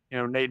while,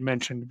 Nate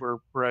mentioned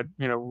we're at,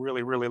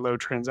 really, really low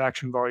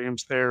transaction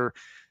volumes there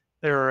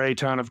are a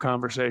ton of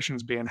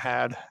conversations being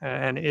had.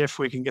 And if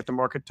we can get the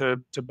market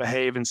to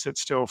behave and sit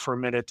still for a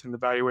minute and the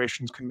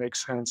valuations can make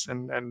sense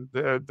and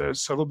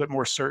there's a little bit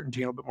more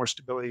certainty and a little bit more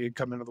stability can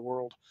come into the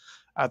world,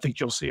 I think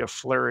you'll see a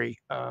flurry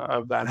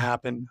of that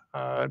happen.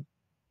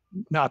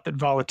 Not that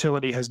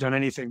volatility has done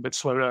anything but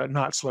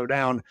not slow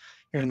down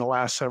in the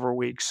last several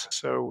weeks.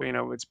 So,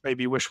 it's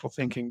maybe wishful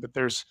thinking, but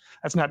that's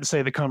not to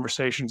say the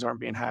conversations aren't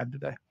being had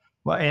today.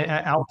 Well, and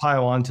I'll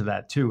pile on to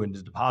that too. In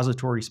the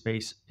depository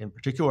space in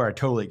particular, I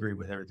totally agree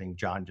with everything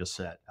John just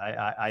said.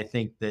 I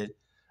think that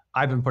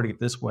I've been putting it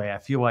this way. I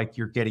feel like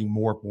you're getting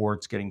more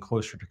boards getting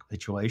closer to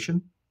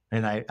capitulation.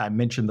 And I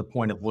mentioned the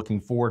point of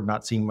looking forward,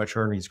 not seeing much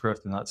earnings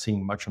growth and not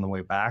seeing much on the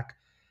way back.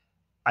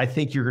 I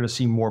think you're going to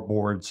see more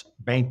boards,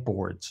 bank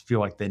boards, feel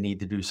like they need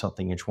to do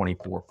something in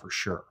 24 for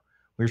sure.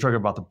 When you're talking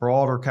about the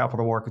broader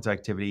capital markets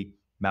activity,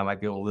 that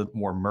might be a little bit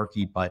more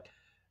murky, but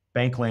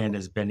Bankland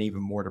has been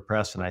even more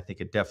depressed, and I think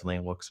it definitely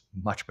looks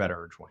much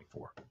better in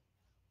 24.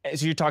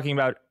 So you're talking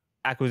about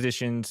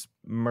acquisitions,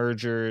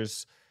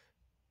 mergers,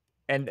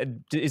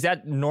 and is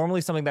that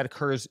normally something that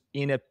occurs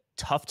in a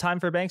tough time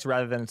for banks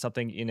rather than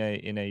something in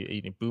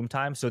a boom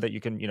time, so that you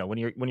can, when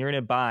you're in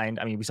a bind?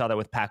 I mean, we saw that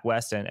with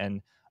PacWest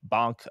and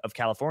Bonk of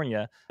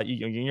California.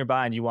 You're in your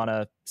bind, you want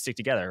to stick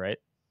together, right?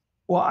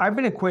 Well, I've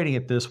been equating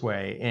it this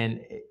way,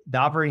 and the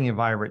operating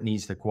environment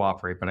needs to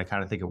cooperate, but I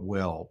kind of think it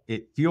will.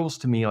 It feels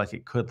to me like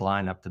it could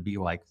line up to be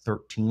like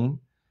 13.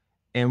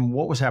 And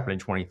what was happening in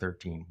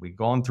 2013? We'd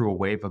gone through a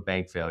wave of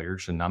bank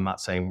failures, and I'm not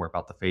saying we're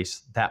about to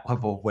face that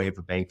level of wave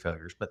of bank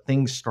failures, but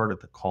things started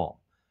to calm.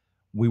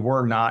 We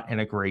were not in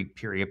a great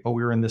period, but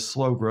we were in this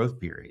slow growth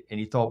period. And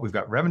you thought, we've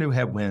got revenue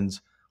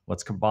headwinds,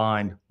 let's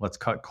combine, let's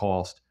cut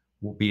cost,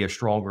 we'll be a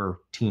stronger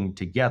team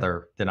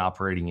together than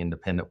operating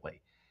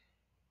independently.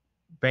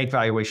 Bank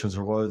valuations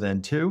were low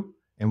then too.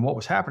 And what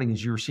was happening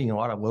is you were seeing a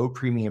lot of low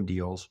premium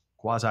deals,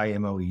 quasi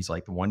MOEs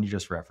like the one you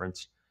just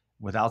referenced,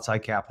 with outside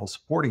capital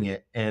supporting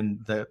it. And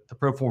the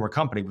pro forma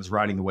company was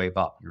riding the wave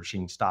up. You were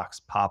seeing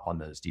stocks pop on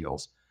those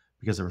deals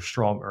because there was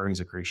strong earnings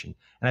accretion.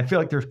 And I feel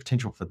like there's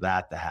potential for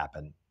that to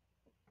happen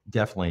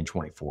definitely in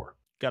 24.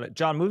 Got it.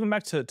 John, moving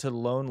back to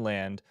loan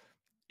land,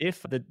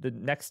 if the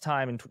next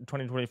time in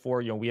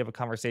 2024, we have a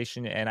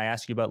conversation and I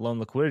ask you about loan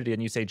liquidity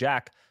and you say,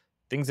 Jack,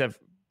 things have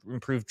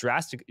improved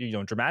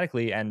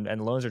dramatically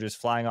and loans are just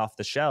flying off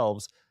the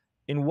shelves,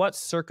 in what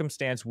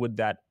circumstance would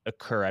that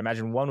occur? I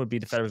imagine one would be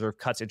the Federal Reserve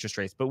cuts interest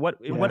rates, but what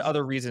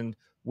other reason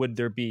would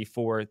there be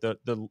for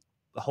the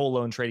whole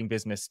loan trading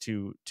business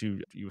to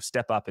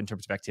step up in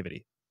terms of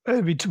activity?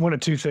 It'd be one of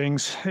two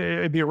things.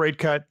 It'd be a rate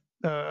cut,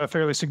 a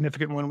fairly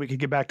significant one. We could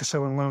get back to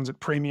selling loans at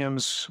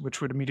premiums, which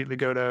would immediately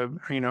go to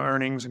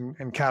earnings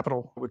and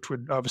capital, which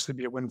would obviously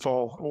be a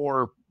windfall.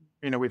 Or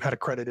we've had a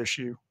credit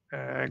issue.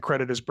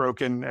 Credit is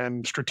broken,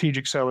 and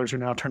strategic sellers are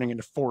now turning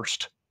into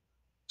forced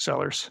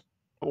sellers.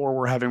 or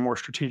we're having more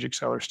strategic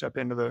sellers step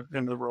into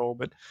the role.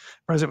 But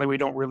presently, we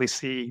don't really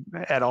see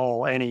at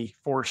all any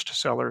forced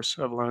sellers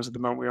of loans at the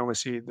moment. We only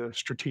see the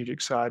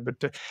strategic side. But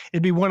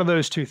it'd be one of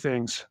those two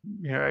things.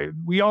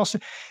 We also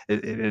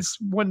it's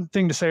one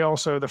thing to say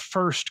also the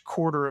first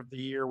quarter of the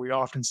year, we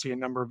often see a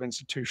number of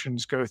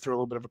institutions go through a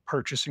little bit of a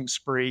purchasing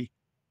spree.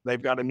 They've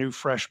got a new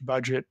fresh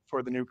budget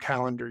for the new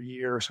calendar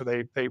year. So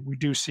we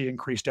do see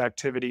increased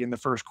activity in the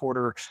first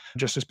quarter,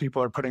 just as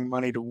people are putting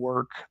money to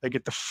work. They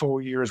get the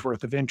full year's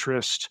worth of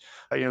interest.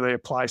 They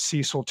apply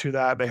CECL to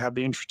that. They have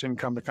the interest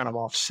income to kind of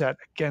offset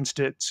against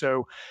it.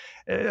 So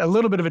a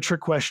little bit of a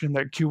trick question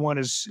that Q1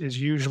 is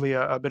usually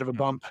a bit of a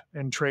bump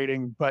in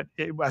trading. But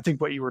I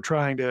think what you were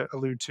trying to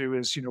allude to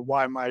is,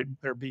 why might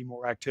there be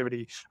more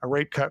activity? A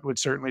rate cut would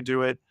certainly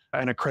do it,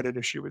 and a credit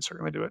issue would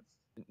certainly do it.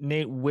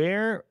 Nate,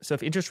 so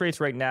if interest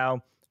rates right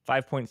now,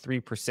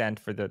 5.3%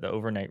 for the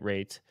overnight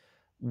rate,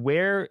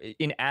 where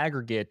in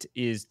aggregate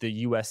is the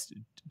U.S.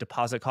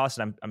 deposit cost?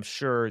 And I'm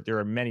sure there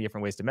are many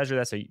different ways to measure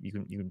that, so you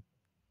can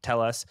tell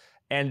us.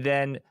 And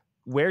then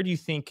where do you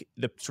think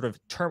the sort of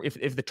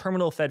if the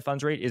terminal Fed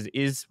funds rate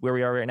is where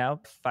we are right now,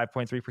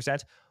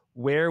 5.3%,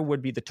 where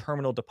would be the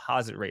terminal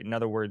deposit rate? In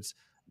other words,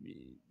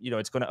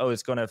 it's going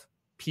to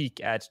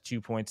peak at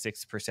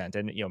 2.6%.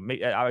 And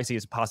obviously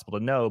it's possible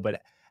to know,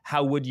 but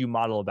how would you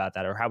model about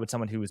that, or how would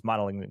someone who is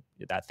modeling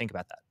that think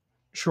about that?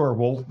 Sure.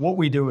 Well, what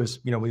we do is,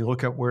 we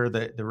look at where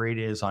the rate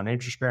is on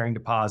interest-bearing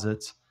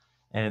deposits,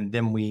 and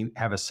then we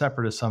have a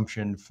separate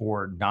assumption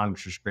for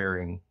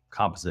non-interest-bearing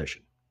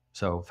composition.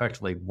 So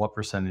effectively, what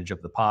percentage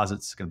of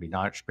deposits is going to be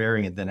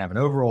non-interest-bearing, and then have an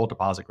overall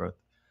deposit growth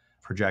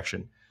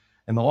projection.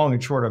 And the long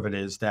and short of it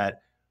is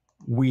that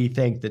we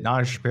think that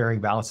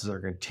non-interest-bearing balances are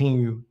going to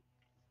continue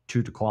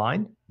to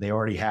decline. They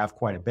already have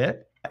quite a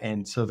bit.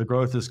 And so the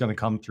growth is going to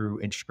come through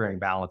interest-bearing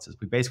balances.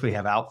 We basically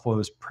have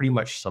outflows pretty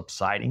much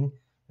subsiding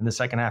in the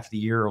second half of the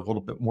year, a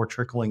little bit more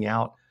trickling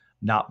out,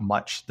 not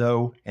much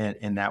though,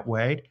 in that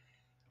way.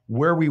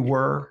 Where we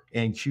were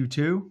in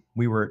Q2,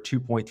 we were at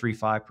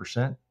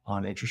 2.35%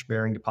 on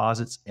interest-bearing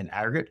deposits in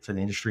aggregate for the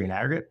industry in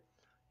aggregate.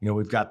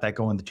 We've got that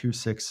going to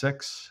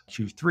 2.66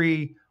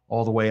 Q3,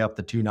 all the way up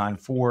to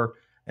 2.94,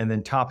 and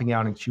then topping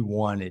out in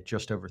Q1 at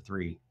just over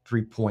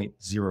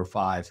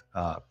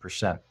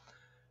 3.05%.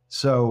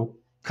 So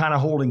kind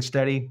of holding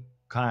steady,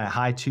 kind of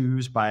high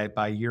twos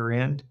by year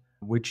end,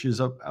 which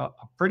is a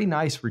pretty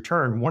nice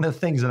return. One of the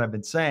things that I've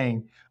been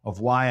saying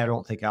of why I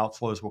don't think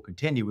outflows will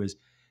continue is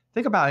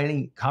think about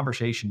any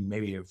conversation you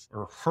maybe have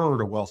or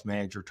heard a wealth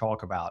manager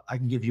talk about. I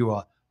can give you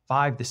a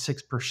 5 to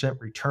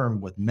 6%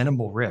 return with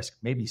minimal risk,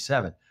 maybe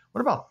 7.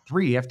 What about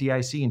 3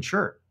 FDIC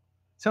insured?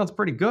 Sounds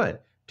pretty good,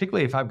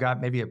 particularly if I've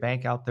got maybe a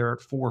bank out there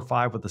at 4 or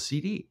 5 with a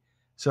CD.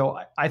 So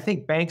I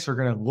think banks are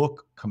going to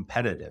look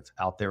competitive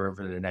out there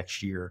over the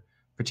next year,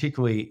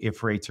 particularly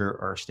if rates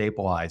are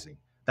stabilizing.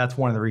 That's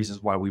one of the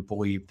reasons why we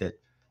believe that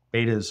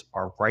betas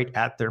are right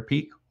at their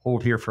peak,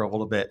 hold here for a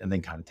little bit, and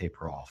then kind of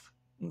taper off.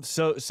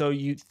 So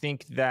you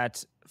think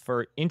that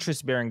for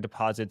interest-bearing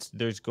deposits,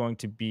 there's going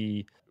to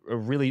be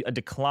a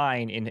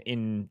decline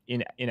in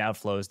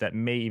outflows that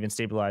may even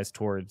stabilize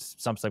towards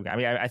something. I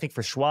mean, I think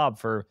for Schwab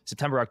for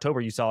September, October,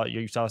 you saw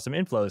some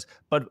inflows,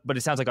 but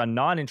it sounds like on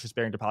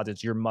non-interest-bearing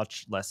deposits, you're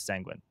much less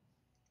sanguine.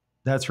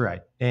 That's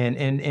right. And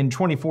in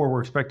 24,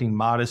 we're expecting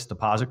modest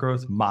deposit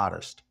growth,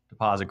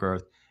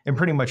 and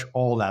pretty much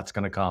all that's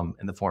going to come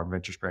in the form of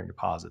interest-bearing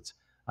deposits.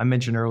 I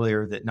mentioned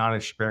earlier that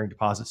non-interest-bearing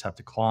deposits have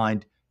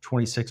declined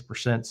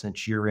 26%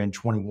 since year-end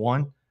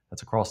 21.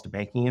 That's across the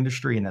banking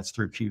industry, and that's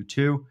through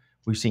Q2.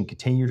 We've seen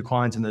continued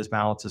declines in those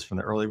balances from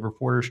the early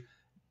reporters.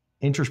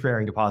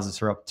 Interest-bearing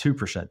deposits are up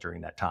 2% during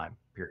that time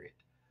period.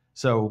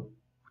 So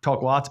we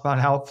talk lots about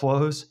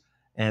outflows,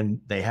 and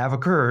they have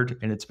occurred,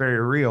 and it's very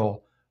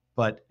real,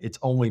 but it's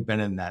only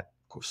been in that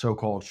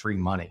so-called free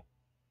money.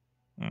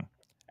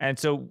 And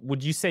so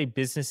would you say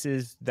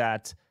businesses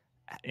that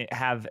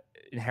have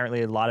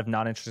inherently a lot of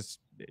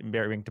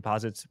non-interest-bearing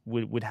deposits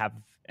would have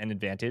an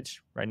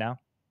advantage right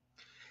now?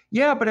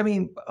 Yeah, but I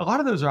mean, a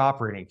lot of those are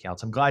operating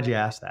accounts. I'm glad you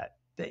asked that.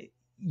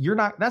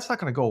 That's not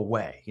going to go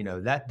away.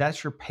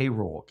 That's your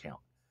payroll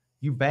account.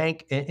 You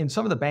bank in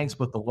some of the banks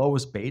with the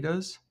lowest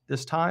betas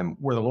this time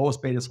were the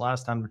lowest betas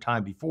last time or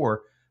time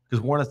before,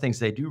 because one of the things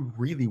they do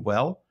really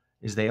well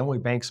is they only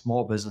bank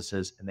small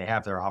businesses and they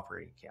have their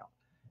operating account.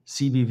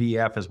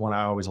 CBVF is one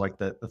I always like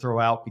to throw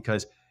out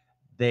because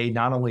they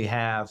not only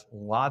have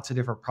lots of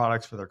different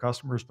products for their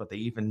customers, but they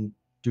even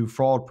do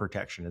fraud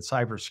protection and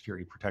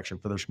cybersecurity protection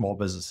for their small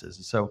businesses.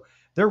 And so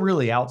they're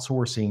really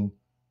outsourcing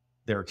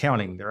their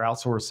accounting, they're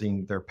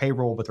outsourcing their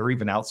payroll, but they're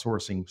even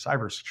outsourcing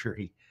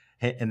cybersecurity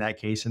in that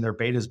case. And their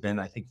beta has been,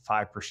 I think,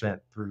 5%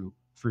 through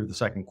the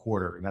second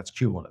quarter, and that's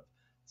cumulative.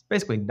 It's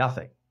basically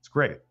nothing. It's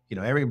great.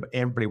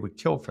 Everybody would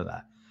kill for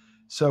that.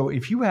 So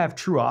if you have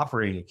true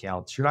operating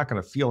accounts, you're not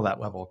going to feel that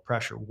level of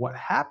pressure. What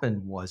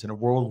happened was in a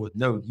world with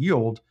no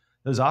yield,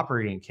 those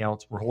operating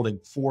accounts were holding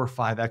 4 or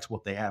 5x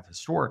what they have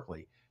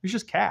historically. It's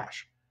just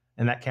cash,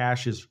 and that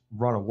cash is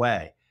run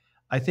away.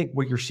 I think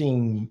what you're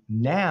seeing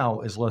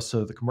now is less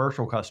so the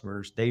commercial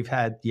customers. They've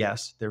had,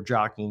 yes, they're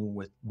jockeying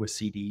with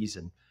CDs,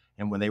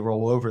 and when they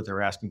roll over,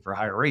 they're asking for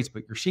higher rates,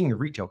 but you're seeing the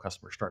retail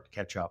customers start to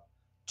catch up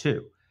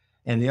too.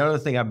 And the other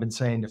thing I've been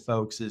saying to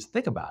folks is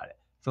think about it.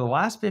 For the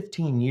last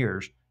 15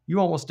 years, you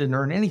almost didn't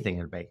earn anything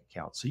in a bank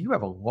account. So you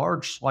have a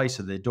large slice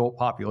of the adult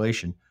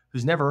population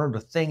who's never earned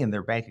a thing in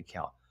their bank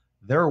account.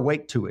 They're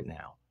awake to it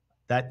now.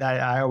 That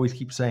I always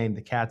keep saying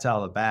the cat's out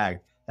of the bag.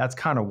 That's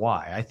kind of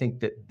why. I think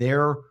that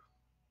they're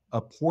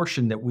a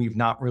portion that we've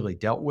not really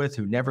dealt with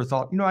who never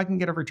thought, I can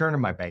get a return in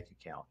my bank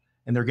account,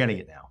 and they're getting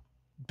it now.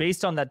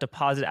 Based on that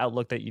deposit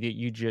outlook that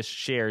you just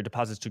shared,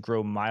 deposits to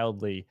grow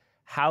mildly,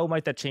 how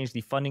might that change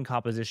the funding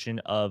composition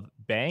of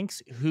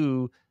banks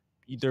who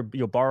either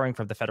borrowing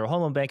from the Federal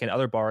Home Loan Bank and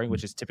other borrowing,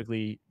 which is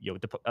typically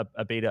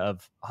a beta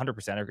of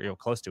 100% or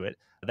close to it,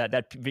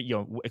 that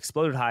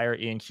exploded higher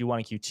in Q1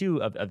 and Q2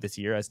 of this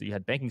year as you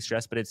had banking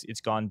stress, but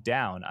it's gone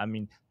down. I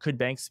mean, could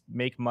banks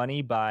make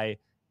money by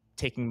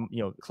taking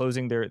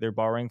closing their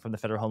borrowing from the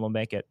Federal Home Loan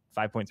Bank at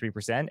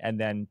 5.3% and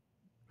then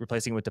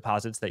replacing with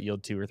deposits that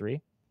yield 2 or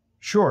 3?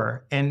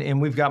 Sure.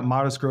 And we've got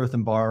modest growth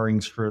in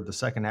borrowings for the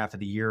second half of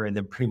the year and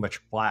then pretty much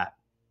flat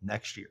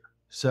next year.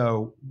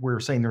 So we're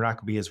saying they're not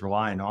going to be as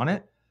reliant on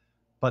it,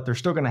 but they're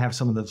still going to have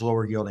some of those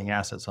lower yielding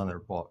assets on their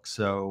books.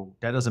 So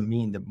that doesn't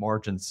mean that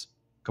margins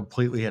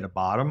completely hit a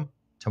bottom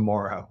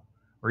tomorrow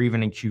or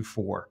even in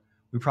Q4.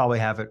 We probably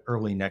have it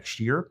early next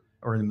year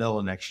or in the middle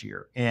of next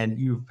year. And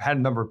you've had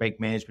a number of bank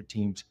management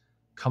teams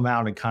come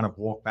out and kind of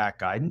walk back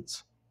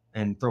guidance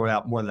and throw it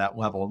out more to that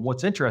level. And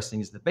what's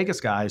interesting is the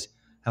biggest guys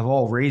have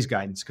all raised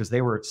guidance because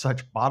they were at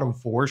such bottom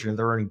fours. They're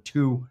earning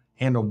 2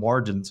 handle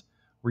margins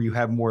where you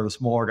have more of the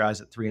smaller guys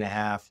at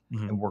 3.5.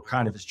 And we're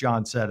kind of, as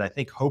John said, I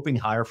think hoping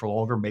higher for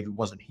longer, maybe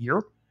wasn't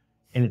here,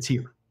 and it's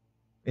here.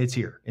 It's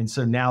here. And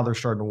so now they're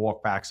starting to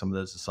walk back some of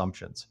those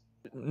assumptions.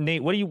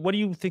 Nate, what do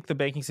you think the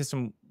banking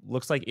system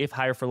looks like if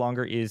higher for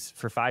longer is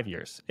for 5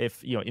 years?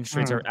 If interest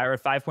rates are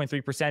at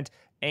 5.3%,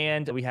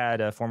 and we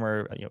had a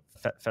former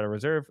Federal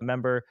Reserve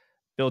member,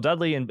 Bill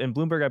Dudley, and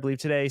Bloomberg, I believe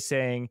today,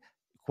 saying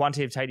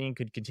quantitative tightening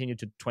could continue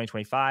to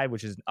 2025,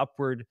 which is an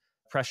upward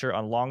pressure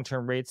on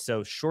long-term rates.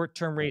 So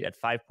short-term rate at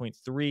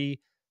 5.3,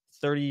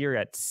 30-year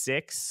at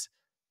 6.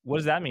 What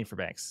does that mean for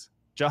banks,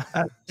 John?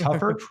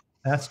 Tougher.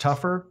 That's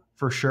tougher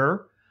for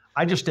sure.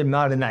 I just am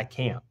not in that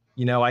camp.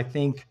 I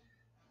think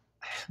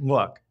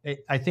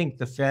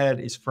the Fed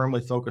is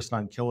firmly focused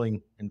on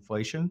killing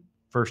inflation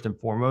first and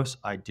foremost.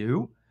 I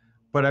do,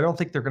 but I don't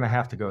think they're going to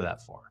have to go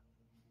that far.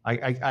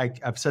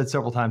 I've said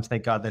several times,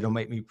 thank God they don't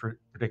make me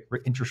predict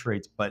interest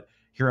rates, but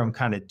here I'm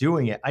kind of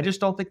doing it. I just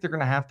don't think they're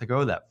going to have to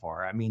go that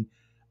far. I mean,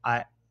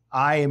 I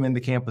am in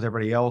the camp with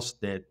everybody else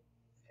that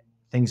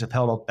things have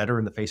held up better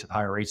in the face of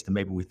higher rates than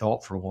maybe we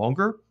thought for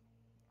longer.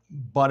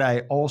 But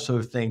I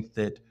also think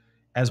that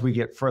as we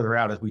get further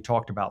out, as we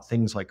talked about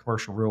things like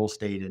commercial real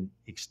estate and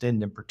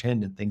extend and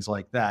pretend and things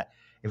like that,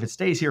 if it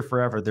stays here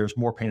forever, there's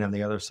more pain on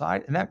the other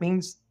side. And that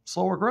means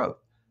slower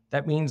growth.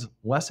 That means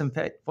less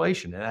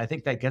inflation. And I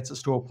think that gets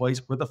us to a place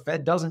where the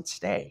Fed doesn't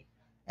stay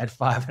at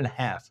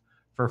 5.5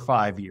 for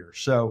 5 years.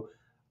 So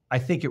I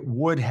think it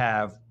would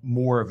have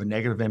more of a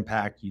negative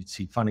impact. You'd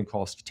see funding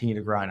costs continue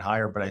to grind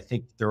higher, but I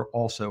think there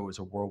also is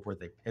a world where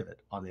they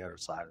pivot on the other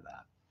side of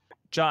that.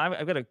 John,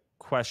 I've got a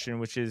question,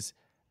 which is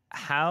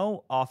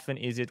how often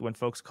is it when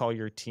folks call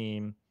your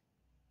team,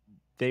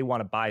 they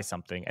want to buy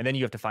something and then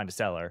you have to find a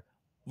seller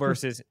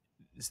versus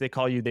they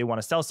call you, they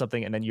want to sell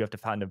something and then you have to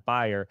find a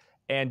buyer?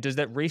 And does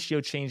that ratio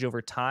change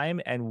over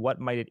time? And what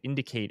might it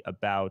indicate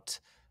about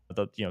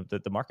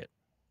the market?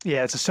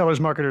 Yeah, it's a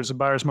seller's market or it's a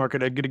buyer's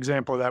market. A good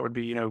example of that would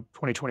be,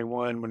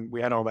 2021 when we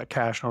had all that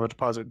cash and all the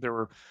deposit. There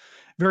were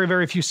very,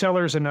 very few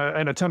sellers and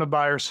a ton of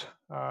buyers,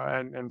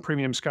 and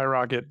premiums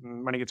skyrocket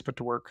and money gets put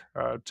to work.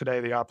 Today,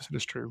 the opposite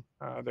is true.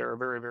 There are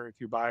very, very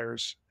few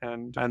buyers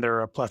and there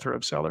are a plethora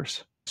of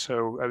sellers.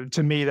 So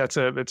to me,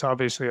 it's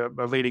obviously a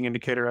leading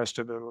indicator as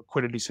to the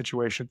liquidity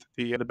situation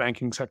that the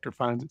banking sector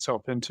finds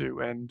itself into.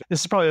 And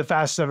this is probably the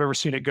fastest I've ever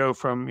seen it go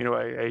from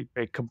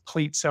a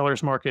complete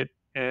seller's market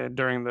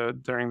during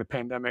the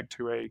pandemic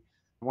to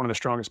one of the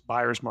strongest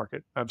buyers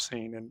market I've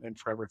seen in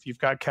forever. If you've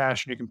got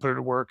cash and you can put it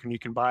to work and you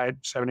can buy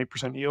it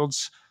 7-8%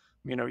 yields,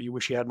 you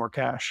wish you had more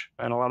cash.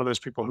 And a lot of those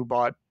people who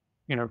bought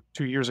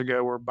 2 years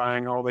ago were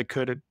buying all they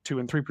could at 2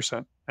 and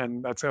 3%.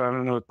 And that's, I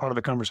don't know, part of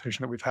the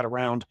conversation that we've had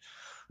around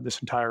this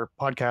entire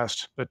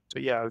podcast. But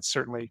yeah, it's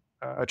certainly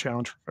a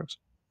challenge for folks.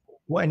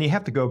 Well, and you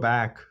have to go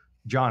back,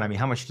 John. I mean,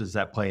 how much does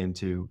that play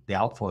into the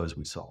outflows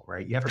we saw,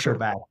 right? You have to go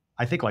back,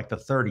 I think, like the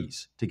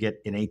 30s to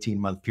get an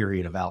 18-month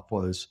period of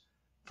outflows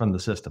from the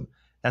system.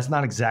 That's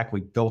not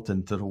exactly built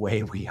into the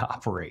way we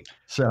operate.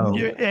 So,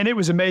 yeah, and it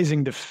was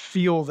amazing to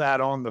feel that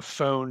on the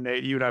phone,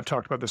 Nate. You and I have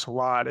talked about this a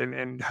lot,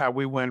 and how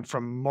we went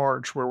from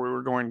March, where we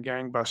were going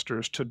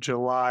gangbusters, to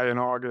July and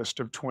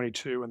August of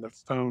 22, and the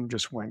phone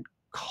just went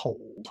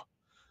cold.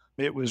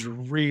 It was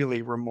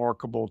really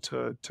remarkable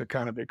to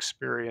kind of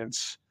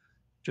experience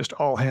just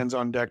all hands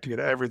on deck to get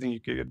everything you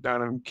could get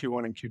done in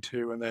Q1 and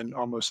Q2, and then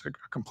almost a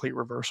complete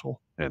reversal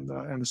in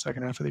the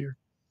second half of the year.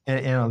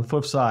 And on the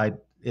flip side,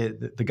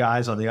 the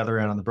guys on the other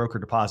end on the broker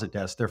deposit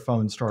desk, their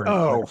phones started.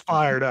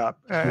 Fired up.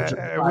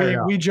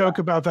 We joke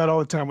about that all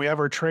the time. We have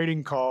our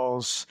trading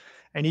calls,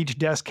 and each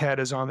desk head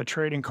is on the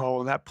trading call.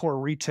 And that poor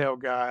retail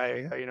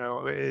guy,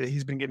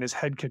 he's been getting his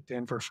head kicked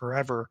in for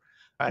forever,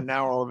 and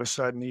now all of a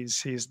sudden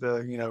he's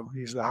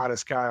the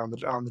hottest guy on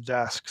the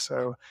desk.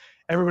 So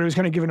everybody was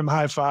kind of giving him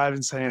high five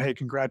and saying, "Hey,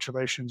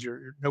 congratulations!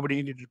 Nobody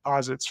needed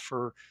deposits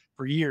for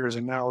years,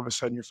 and now all of a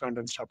sudden your phone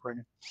doesn't stop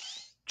ringing."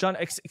 John,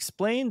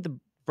 explain the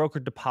broker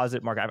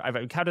deposit market. I've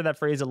encountered that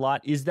phrase a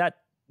lot. Is that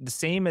the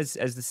same as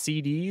the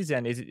CDs?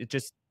 And is it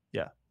just,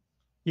 yeah?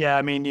 Yeah,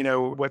 I mean,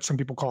 what some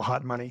people call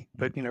hot money,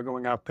 but,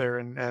 going out there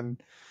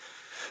and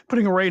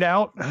putting a rate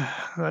out,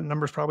 that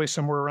number's probably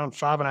somewhere around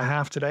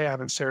 5.5 today. I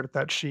haven't stared at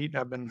that sheet.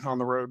 I've been on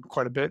the road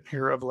quite a bit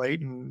here of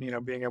late, and,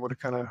 being able to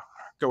kind of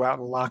go out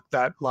and lock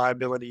that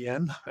liability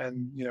in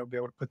and, be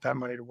able to put that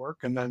money to work.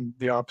 And then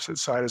the opposite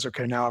side is,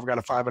 okay, now I've got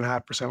a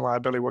 5.5%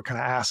 liability. What kind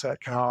of asset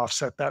can I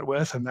offset that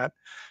with? And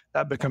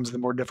that becomes the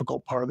more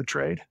difficult part of the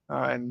trade.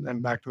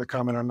 And back to the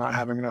comment on not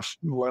having enough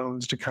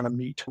loans to kind of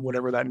meet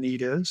whatever that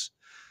need is.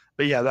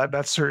 But yeah,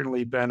 that's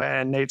certainly been,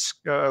 and Nate's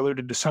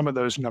alluded to some of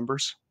those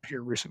numbers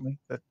here recently,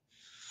 that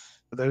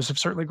those have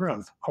certainly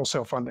grown,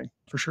 wholesale funding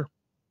for sure.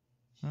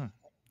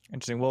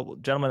 Interesting. Well,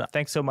 gentlemen,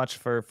 thanks so much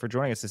for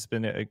joining us. It's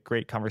been a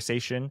great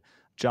conversation.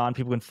 John,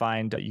 people can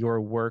find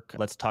your work,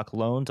 Let's Talk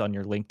Loans, on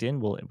your LinkedIn.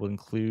 We'll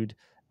include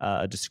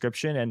a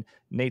description. And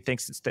Nate,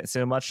 thanks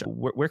so much.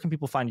 Where can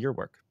people find your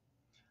work?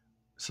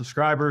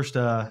 Subscribers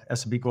to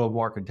S&P Global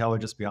Market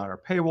Intelligence beyond our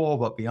paywall,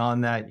 but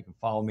beyond that, you can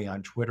follow me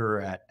on Twitter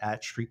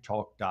at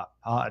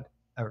streettalk.pod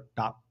or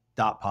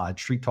 .pod,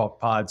 Street Talk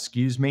Pod,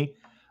 excuse me.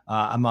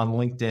 I'm on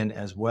LinkedIn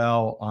as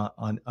well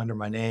under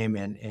my name,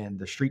 and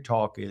the Street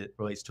Talk, it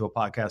relates to a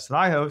podcast that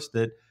I host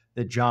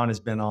that John has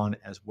been on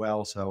as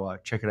well. So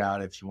check it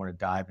out if you want to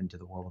dive into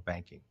the world of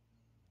banking.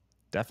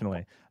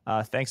 Definitely.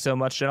 Thanks so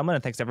much, gentlemen,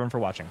 and thanks everyone for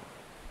watching.